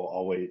 She will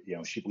always,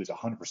 she believes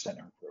 100% in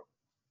her crew.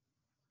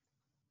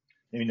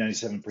 Maybe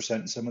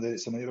 97% in some of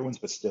the other ones,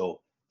 but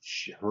still,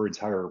 her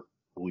entire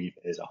belief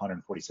is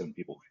 147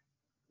 people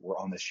were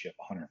on this ship.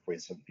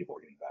 147 people are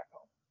getting back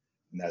home,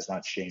 and that has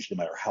not changed no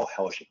matter how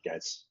hellish it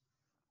gets.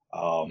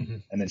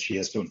 And then she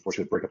has to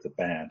unfortunately break up the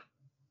band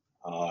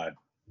at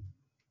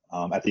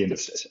the end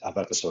of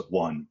episode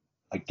 1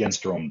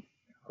 against her own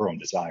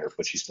desire,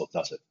 but she still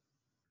does it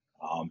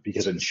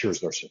because it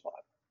ensures their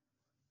survival.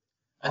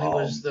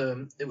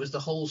 And it was the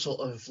whole sort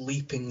of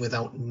leaping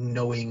without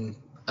knowing.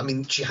 I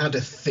mean, she had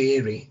a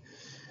theory.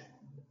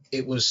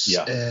 It was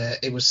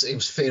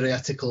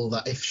theoretical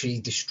that if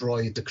she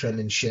destroyed the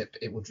Krenin ship,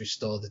 it would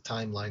restore the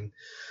timeline.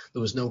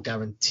 There was no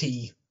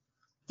guarantee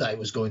that it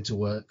was going to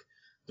work.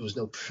 There was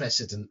no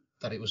precedent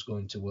that it was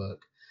going to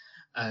work.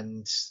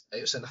 And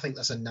I think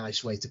that's a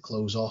nice way to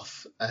close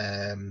off,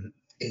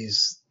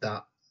 is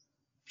that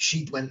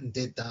she went and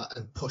did that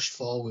and pushed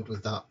forward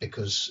with that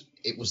because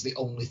it was the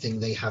only thing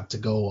they had to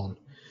go on.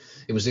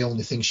 It was the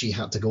only thing she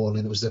had to go on,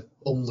 and it was the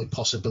only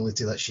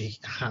possibility that she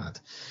had.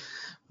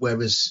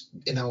 Whereas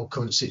in our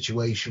current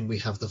situation, we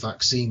have the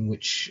vaccine,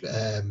 which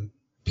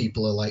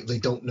people are like, they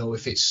don't know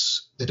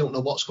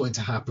what's going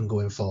to happen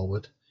going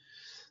forward.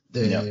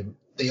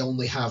 They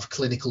only have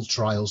clinical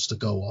trials to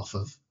go off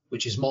of,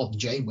 which is more than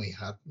Janeway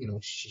had.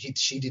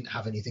 She didn't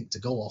have anything to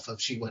go off of.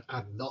 She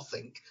had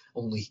nothing,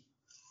 only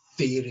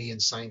theory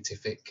and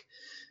scientific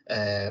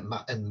and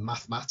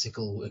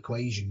mathematical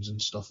equations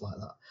and stuff like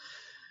that.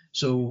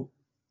 So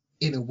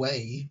in a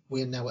way,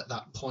 we're now at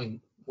that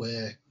point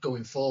where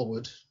going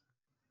forward,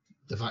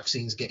 the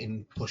vaccine's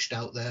getting pushed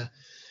out there.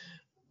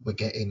 We're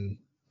getting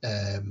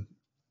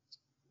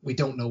we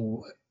don't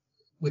know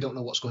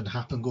what's going to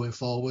happen going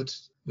forward.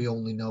 We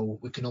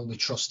can only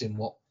trust in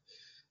what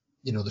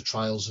the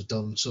trials have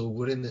done. So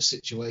we're in this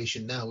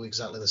situation now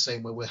exactly the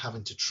same way. We're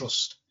having to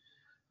trust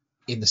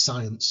in the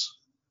science,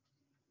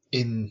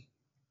 in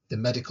the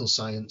medical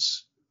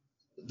science,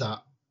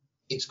 that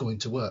it's going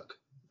to work.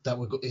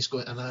 It's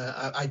going, and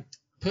I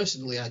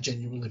personally, I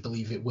genuinely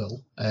believe it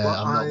will.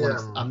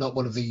 I'm not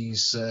one of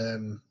these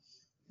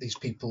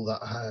people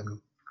that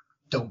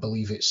don't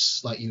believe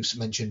it's, like you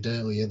mentioned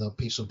earlier,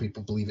 that some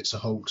people believe it's a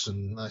hoax,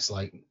 and that's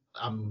like,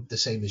 I'm the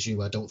same as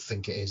you. I don't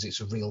think it is. It's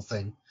a real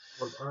thing.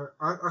 Well,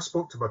 I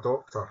spoke to my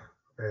doctor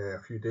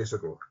a few days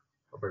ago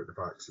about the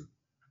vaccine,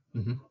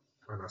 and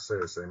I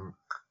says,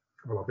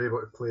 will I be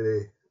able to play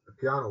the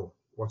piano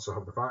once I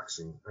have the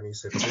vaccine? And he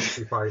said, I don't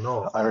see why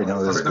not. I already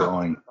know this is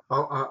going.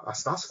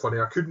 That's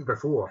funny. I couldn't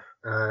before.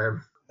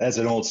 That's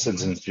an old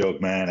Simpsons joke,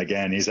 man.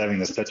 Again, he's having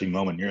this touching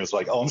moment. You're just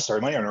like, oh, I'm sorry,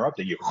 am I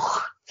interrupting you?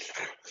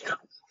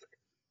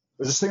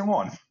 Is this thing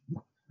on?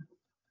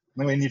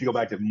 We need to go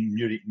back to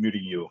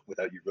muting you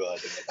without you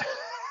realizing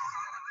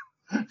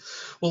it.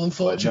 Well,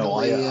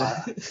 unfortunately,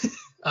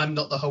 I'm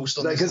not the host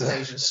on this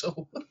occasion,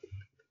 so.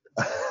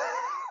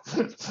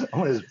 I'm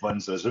one of his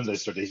buns, so as soon as I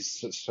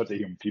start to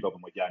hear him peep up,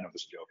 I'm like, yeah, I know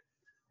this joke.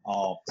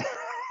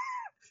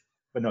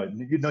 But no,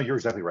 you're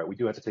exactly right. We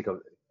do have to take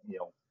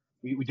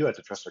we do have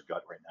to trust our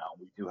gut right now.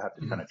 We do have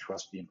to kind of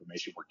trust the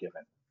information we're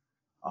given.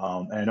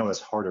 And I know that's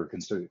harder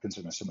considering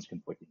there's so much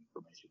conflicting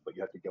information, but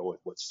you have to go with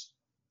what's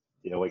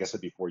like I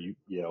said before,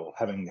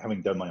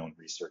 having done my own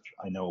research,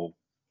 I know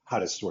how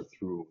to sort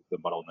through the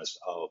muddleness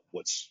of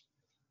what's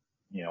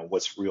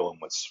real and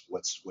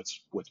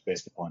what's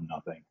based upon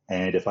nothing.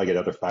 And if I get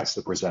other facts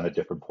that present a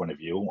different point of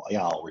view,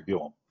 yeah, I'll review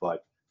them.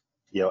 But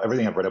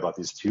everything I've read about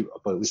these two,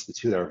 but at least the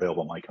two that are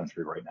available in my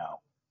country right now,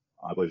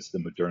 I believe it's the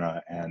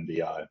Moderna and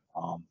the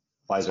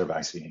Pfizer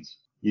vaccines.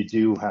 You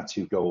do have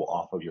to go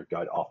off of your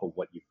gut, off of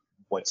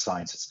what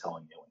science is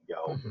telling you, and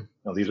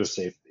go, these are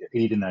safe,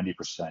 80 to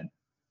 90%.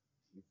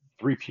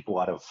 3 people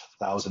out of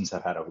thousands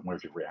have had an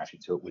allergic reaction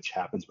to it, which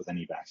happens with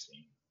any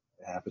vaccine.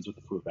 It happens with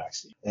the flu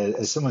vaccine.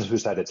 As someone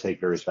who's had to take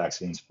various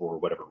vaccines for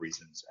whatever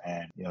reasons,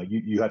 and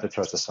you have to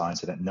trust the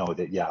science and know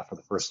that for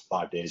the first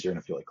 5 days you're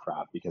going to feel like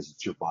crap because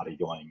it's your body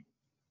going,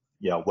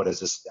 what is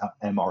this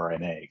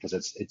mRNA? Because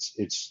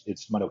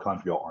it's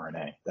mitochondrial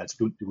RNA that's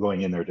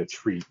going in there to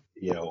treat,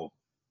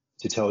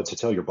 to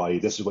tell your body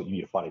this is what you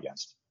need to fight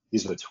against.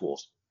 These are the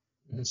tools.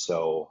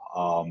 So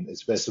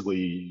it's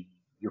basically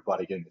your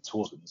body getting the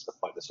tools it needs to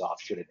fight this off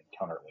should it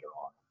encounter it later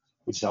on,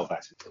 which is how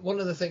vaccines.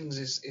 One of the things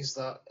is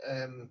that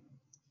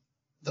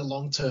the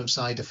long-term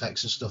side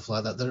effects and stuff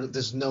like that,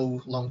 there's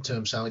no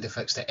long-term side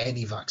effects to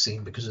any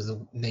vaccine because of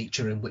the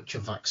nature in which a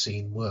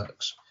vaccine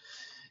works.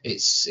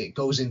 It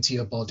goes into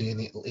your body and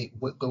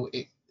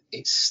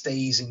it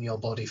stays in your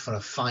body for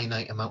a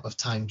finite amount of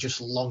time,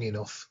 just long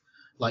enough,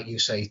 like you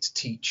say, to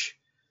teach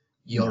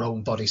your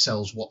own body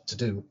cells what to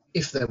do.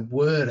 If there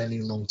were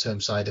any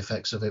long-term side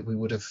effects of it, we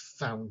would have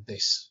found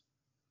this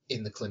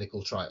in the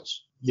clinical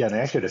trials. Yeah, they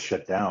actually had to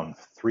shut down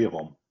 3 of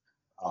them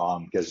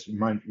because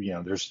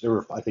there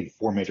were I think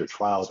 4 major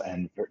trials,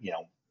 and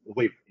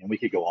we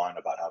could go on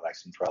about how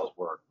vaccine trials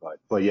work,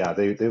 but yeah,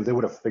 they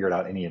would have figured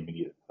out any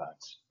immediate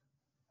effects.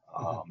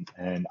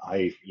 And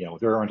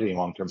there aren't any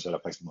long-term side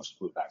effects in most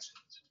flu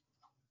vaccines,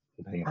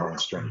 depending on how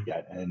much strain you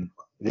get, and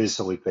it is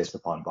solely based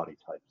upon body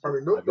type.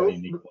 So I've got a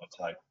unique blood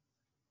type.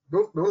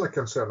 The only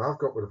concern I've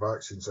got with the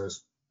vaccines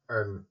is,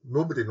 and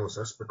nobody knows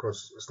this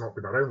because it's not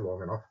been around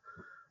long enough,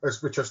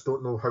 is we just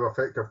don't know how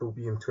effective they'll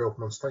be in 12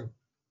 months' time.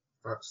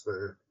 That's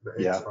the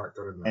X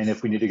factor in this. And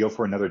if we need to go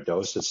for another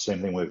dose, it's the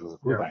same thing with the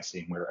flu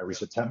vaccine, where every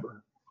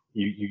September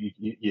you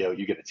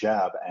get a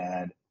jab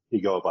and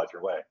you go about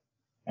your way.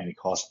 And it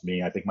cost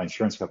me, I think my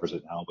insurance covers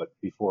it now, but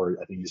before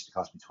I think it used to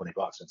cost me $20.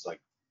 And it's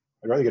like,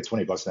 I'd rather get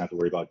 $20 than have to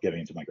worry about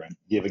giving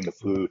the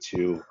flu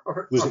to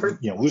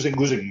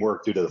losing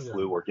work due to the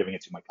flu or giving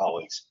it to my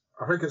colleagues.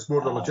 I think it's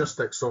more the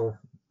logistics of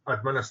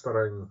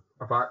administering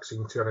a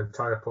vaccine to an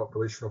entire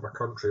population of a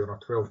country on a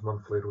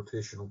 12-monthly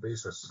rotational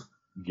basis.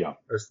 Yeah,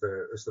 is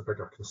the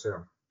bigger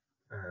concern.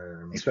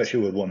 Especially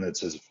with one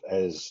that's as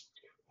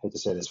I hate to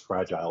say it, as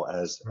fragile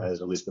as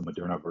at least the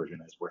Moderna version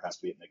is, where it has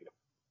to be at negative.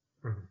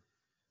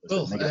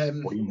 Well,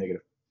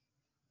 negative.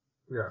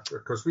 Yeah,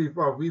 because we've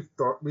got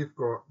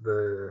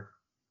the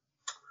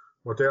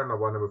Moderna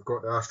one and we've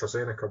got the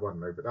AstraZeneca one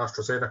now, but the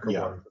AstraZeneca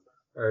one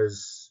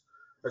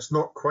it's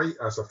not quite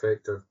as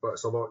effective, but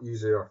it's a lot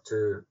easier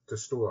to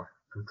store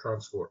and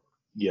transport.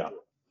 Yeah.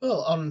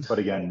 Well, but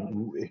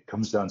again, it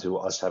comes down to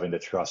us having to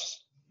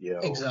trust.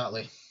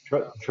 Exactly.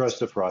 Trust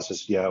the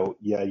process.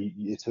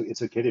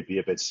 It's okay to be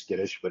a bit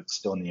skittish, but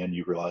still in the end,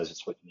 you realize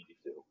it's what you need to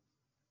do.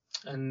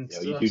 And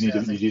you need to,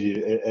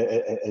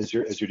 as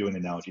you're doing the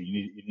analogy,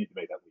 you need to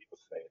make that leap of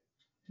faith.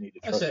 You need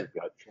to trust your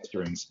gut, trust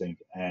your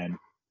instinct, and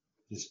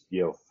just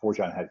forge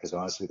on ahead, because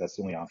honestly, that's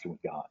the only option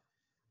we've got.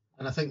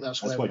 And I think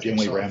that's why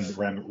Janeway rammed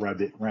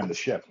the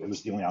ship. It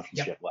was the only option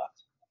she had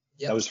left.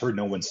 Yep. That was her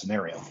no-win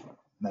scenario,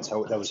 and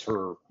that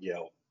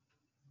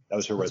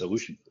was her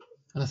resolution.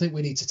 And I think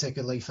we need to take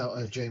a leaf out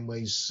of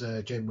Janeway's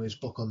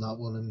book on that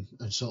one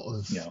and sort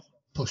of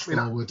push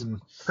forward.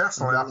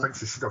 Personally, I think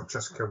she should have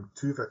just killed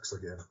Tuvix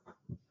again.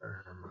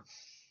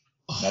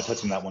 Not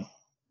touching that one.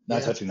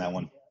 Touching that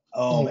one.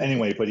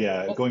 Anyway, but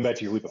going back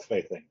to your leap of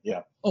faith thing,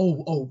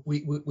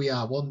 we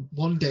are.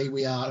 One day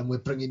we are, and we're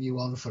bringing you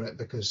on for it,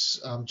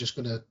 because I'm just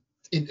going to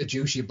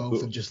introduce you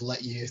both and just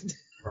let you.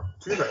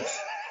 Tuvix.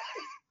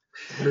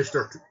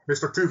 Mr.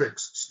 Tuvix,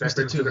 step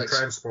into the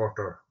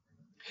transporter.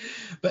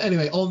 But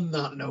anyway, on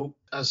that note,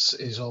 as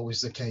is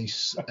always the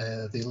case,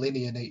 the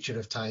linear nature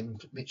of time,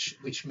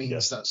 which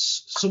means that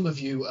some of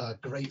you are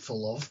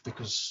grateful of,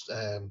 because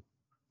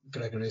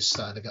Gregor is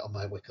starting to get on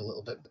my wick a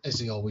little bit, as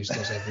he always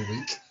does every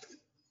week.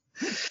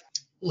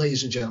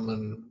 Ladies and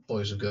gentlemen,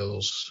 boys and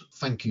girls,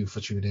 thank you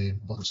for tuning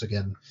in once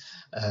again.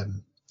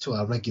 To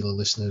our regular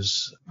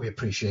listeners, we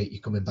appreciate you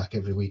coming back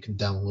every week and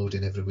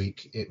downloading every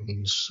week. It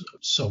means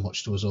so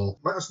much to us all.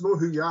 Let us know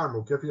who you are and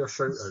we'll give you a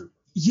shout out.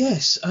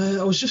 Yes,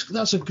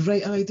 that's a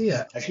great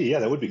idea. Actually,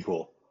 that would be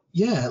cool.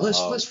 Yeah,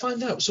 let's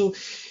find out. So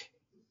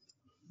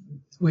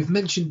we've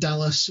mentioned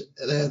Dallas.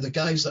 The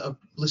guys that are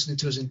listening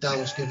to us in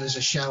Dallas, give us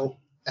a shout.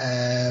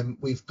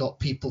 We've got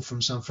people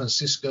from San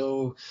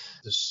Francisco.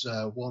 There's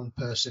one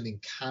person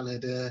in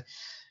Canada.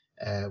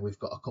 We've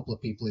got a couple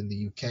of people in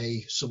the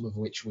UK, some of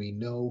which we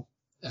know.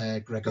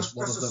 Gregor's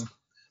one of them.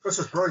 This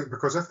is brilliant,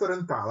 because if they're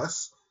in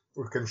Dallas,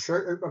 we can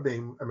shout out their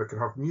name and we can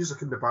have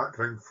music in the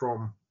background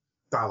from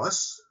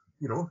Dallas,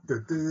 you know,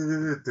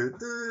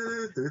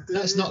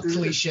 That's not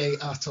cliche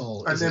at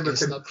all. And then we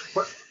It's can, not...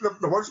 but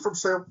the ones from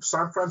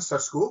San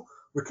Francisco,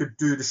 we could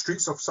do The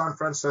Streets of San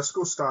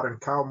Francisco starring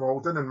Cal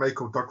Malden and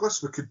Michael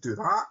Douglas. We could do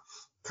that.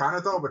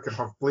 Canada, we can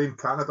have Blaine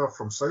Canada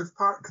from South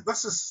Park.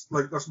 This is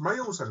like, there's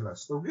miles in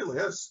this. There really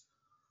is.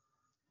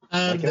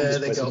 And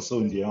they go.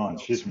 Celine Dion.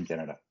 She's from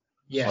Canada.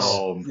 Yes.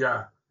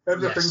 Yeah.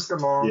 Everything's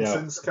gone on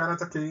since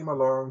Canada came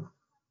along.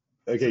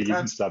 Okay, you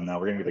can stop now.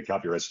 We're gonna get a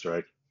copyright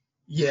strike.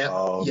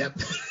 Yeah.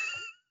 Yep.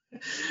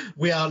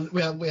 We are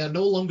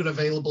no longer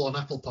available on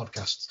Apple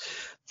Podcasts.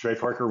 Trey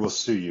Parker will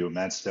sue you.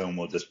 Matt Stone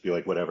will just be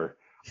like, whatever.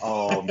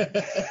 At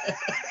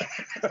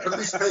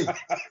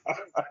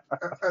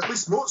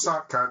least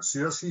Mozart can't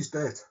sue us. He's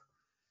dead.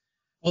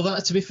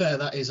 Well, to be fair,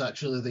 that is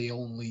actually the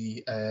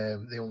only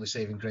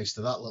saving grace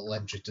to that little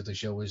entry to the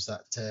show is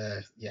that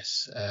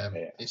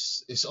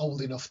it's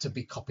old enough to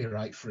be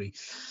copyright free.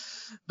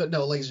 But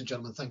no, ladies and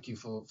gentlemen, thank you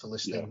for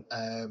listening.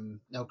 Yeah.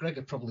 Now,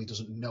 Gregor probably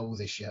doesn't know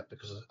this yet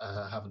because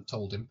I haven't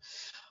told him,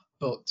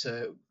 but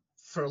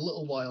for a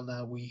little while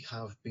now, we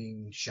have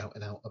been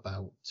shouting out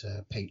about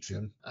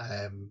Patreon,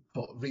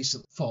 but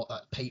recently thought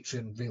that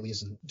Patreon really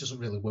doesn't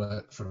really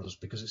work for us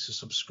because it's a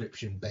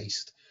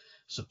subscription-based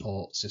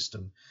support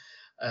system,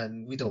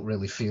 and we don't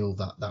really feel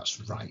that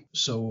that's right.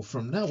 So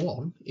from now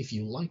on, if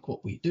you like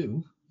what we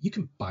do, you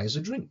can buy us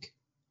a drink,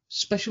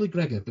 especially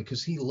Gregor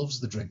because he loves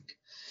the drink,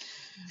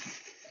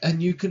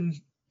 and you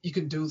can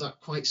do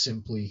that quite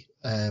simply.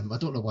 I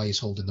don't know why he's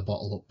holding the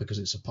bottle up because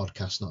it's a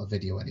podcast, not a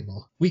video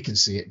anymore. We can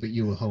see it, but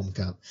you at home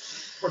can't.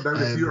 Well, now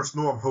the viewers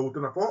know I'm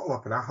holding a bottle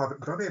up and I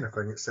haven't done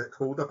anything except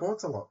hold a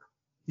bottle up.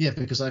 Yeah,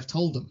 because I've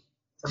told them.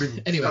 I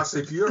mean, anyway. I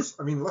say viewers,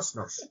 I mean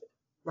listeners.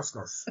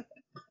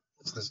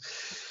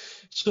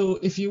 So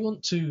if you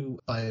want to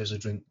buy us a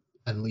drink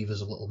and leave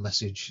us a little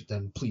message,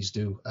 then please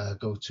do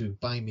go to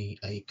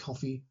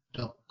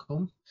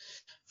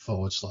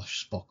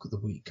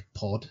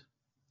buymeacoffee.com/SpockTheWeekPod.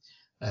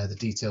 The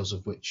details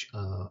of which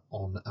are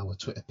on our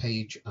Twitter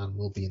page and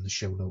will be in the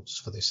show notes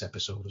for this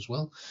episode as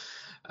well.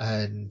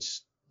 And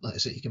like I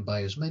said, you can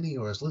buy as many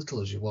or as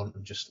little as you want,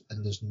 and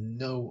there's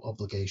no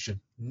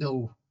obligation.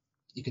 No,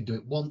 you can do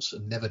it once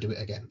and never do it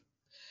again.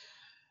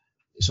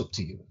 It's up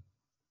to you.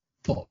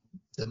 But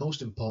the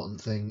most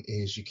important thing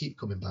is you keep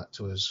coming back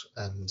to us,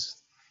 and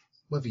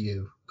whether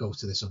you go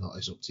to this or not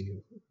is up to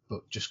you.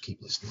 But just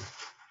keep listening,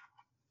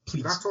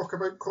 please. Can I talk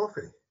about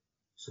coffee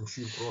since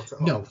you brought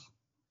it up?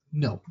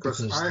 No, because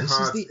I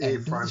had a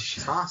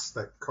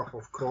fantastic cup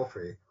of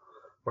coffee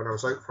when I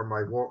was out for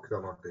my walk the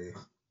other day.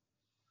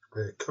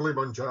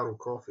 Kilimanjaro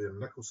Coffee in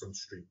Nicholson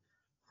Street.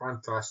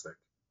 Fantastic.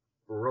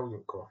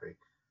 Brilliant coffee.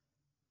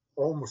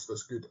 Almost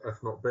as good,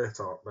 if not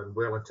better, than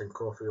Wellington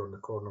Coffee on the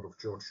corner of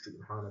George Street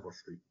and Hanover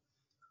Street.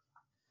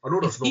 I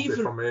know there's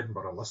nobody from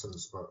Edinburgh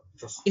listens, but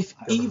just... If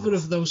either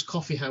of those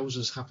coffee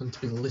houses happen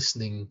to be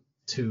listening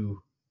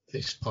to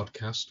this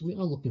podcast, we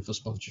are looking for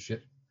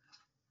sponsorship.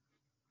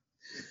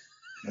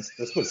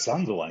 That's what it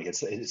sounded like. It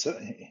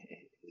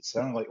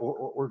sounded like,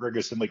 or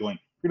Gregor simply going,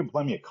 "You're gonna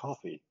buy me a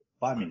coffee.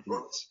 Buy me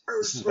these.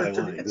 This is what I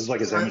like. This is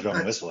like his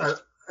Amazon wish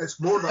list." It's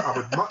more that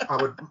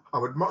I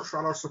would much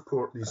rather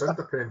support these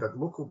independent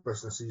local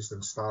businesses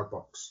than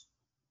Starbucks.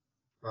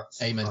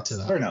 Amen to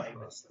that. Fair enough.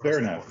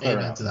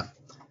 Amen to that.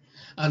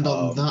 And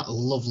on that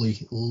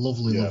lovely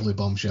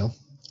bombshell,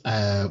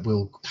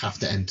 we'll have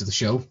to end the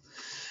show.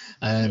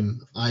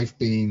 I've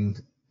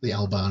been the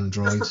Alba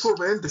Android. Just before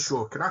we end the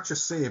show, can I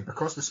just say,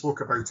 because we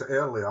spoke about it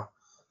earlier,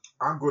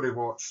 I'm going to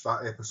watch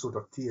that episode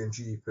of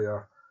TNG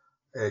where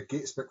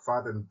Gates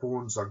McFadden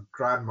bones are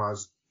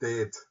Grandma's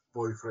dead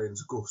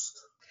boyfriend's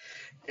ghost.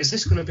 Is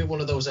this going to be one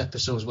of those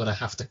episodes where I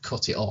have to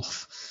cut it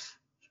off?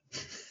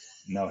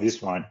 No, he's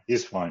fine.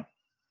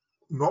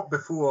 Not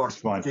before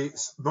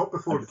Gates. Not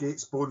before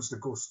Gates bones the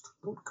ghost.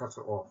 Don't cut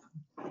it off.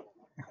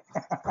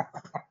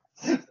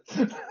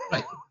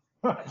 Right.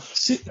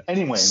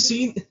 Anyway,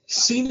 seeing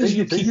as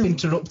you keep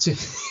interrupting.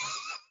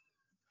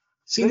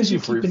 Thank you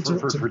for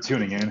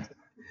tuning in.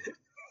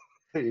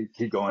 Hey,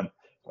 keep going.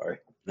 Sorry.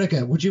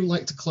 Gregor, would you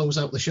like to close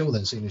out the show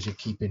then, seeing as you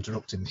keep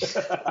interrupting me?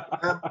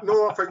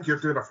 No, I think you're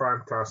doing a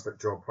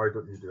fantastic job. Why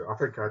don't you do it? I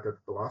think I did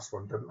the last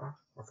one, didn't I?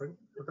 I think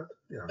I did.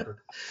 Yeah, I did.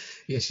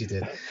 Yes, you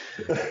did.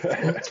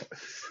 Well,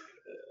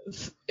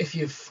 if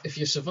you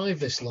survived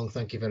this long,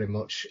 thank you very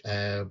much.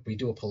 We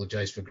do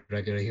apologise for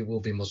Gregory. He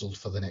will be muzzled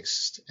for the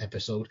next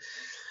episode.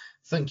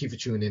 Thank you for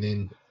tuning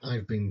in.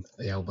 I've been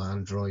the Alba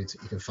Android.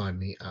 You can find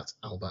me at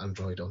Alba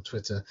Android on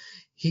Twitter.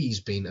 He's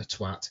been a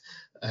twat,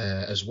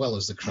 as well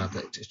as the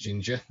Crabbit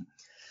Ginger.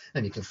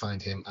 And you can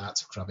find him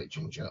at Crabbit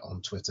Ginger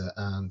on Twitter.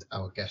 And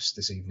our guest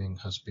this evening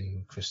has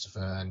been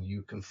Christopher, and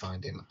you can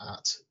find him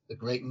at The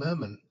Great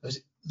Merman. Is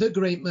it The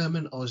Great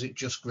Merman, or is it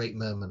just Great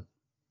Merman?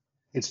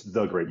 It's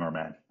The Great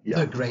Merman. Yeah.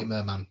 The Great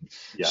Merman.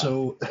 Yeah.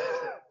 So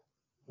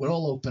we're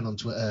all open on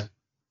Twitter.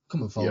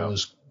 Come and follow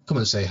us. Come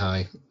and say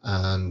hi.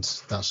 And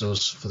that's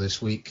us for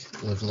this week.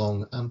 Live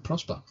long and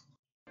prosper.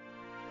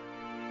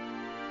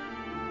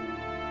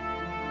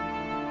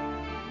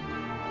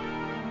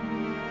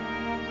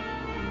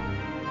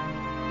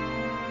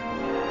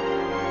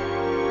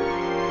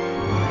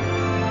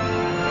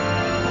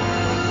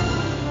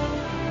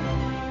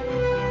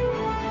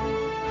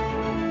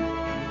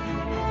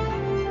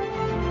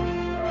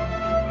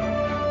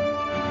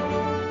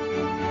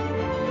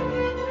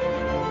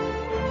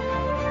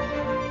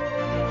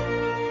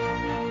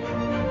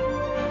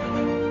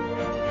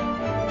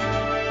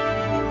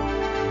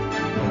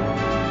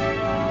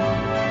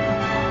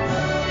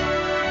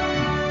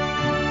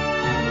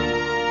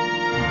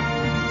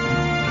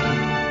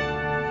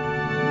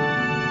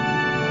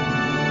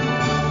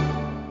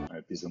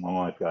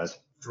 guys.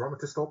 Do you want me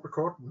to stop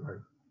recording now?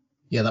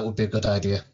 Yeah, that would be a good idea.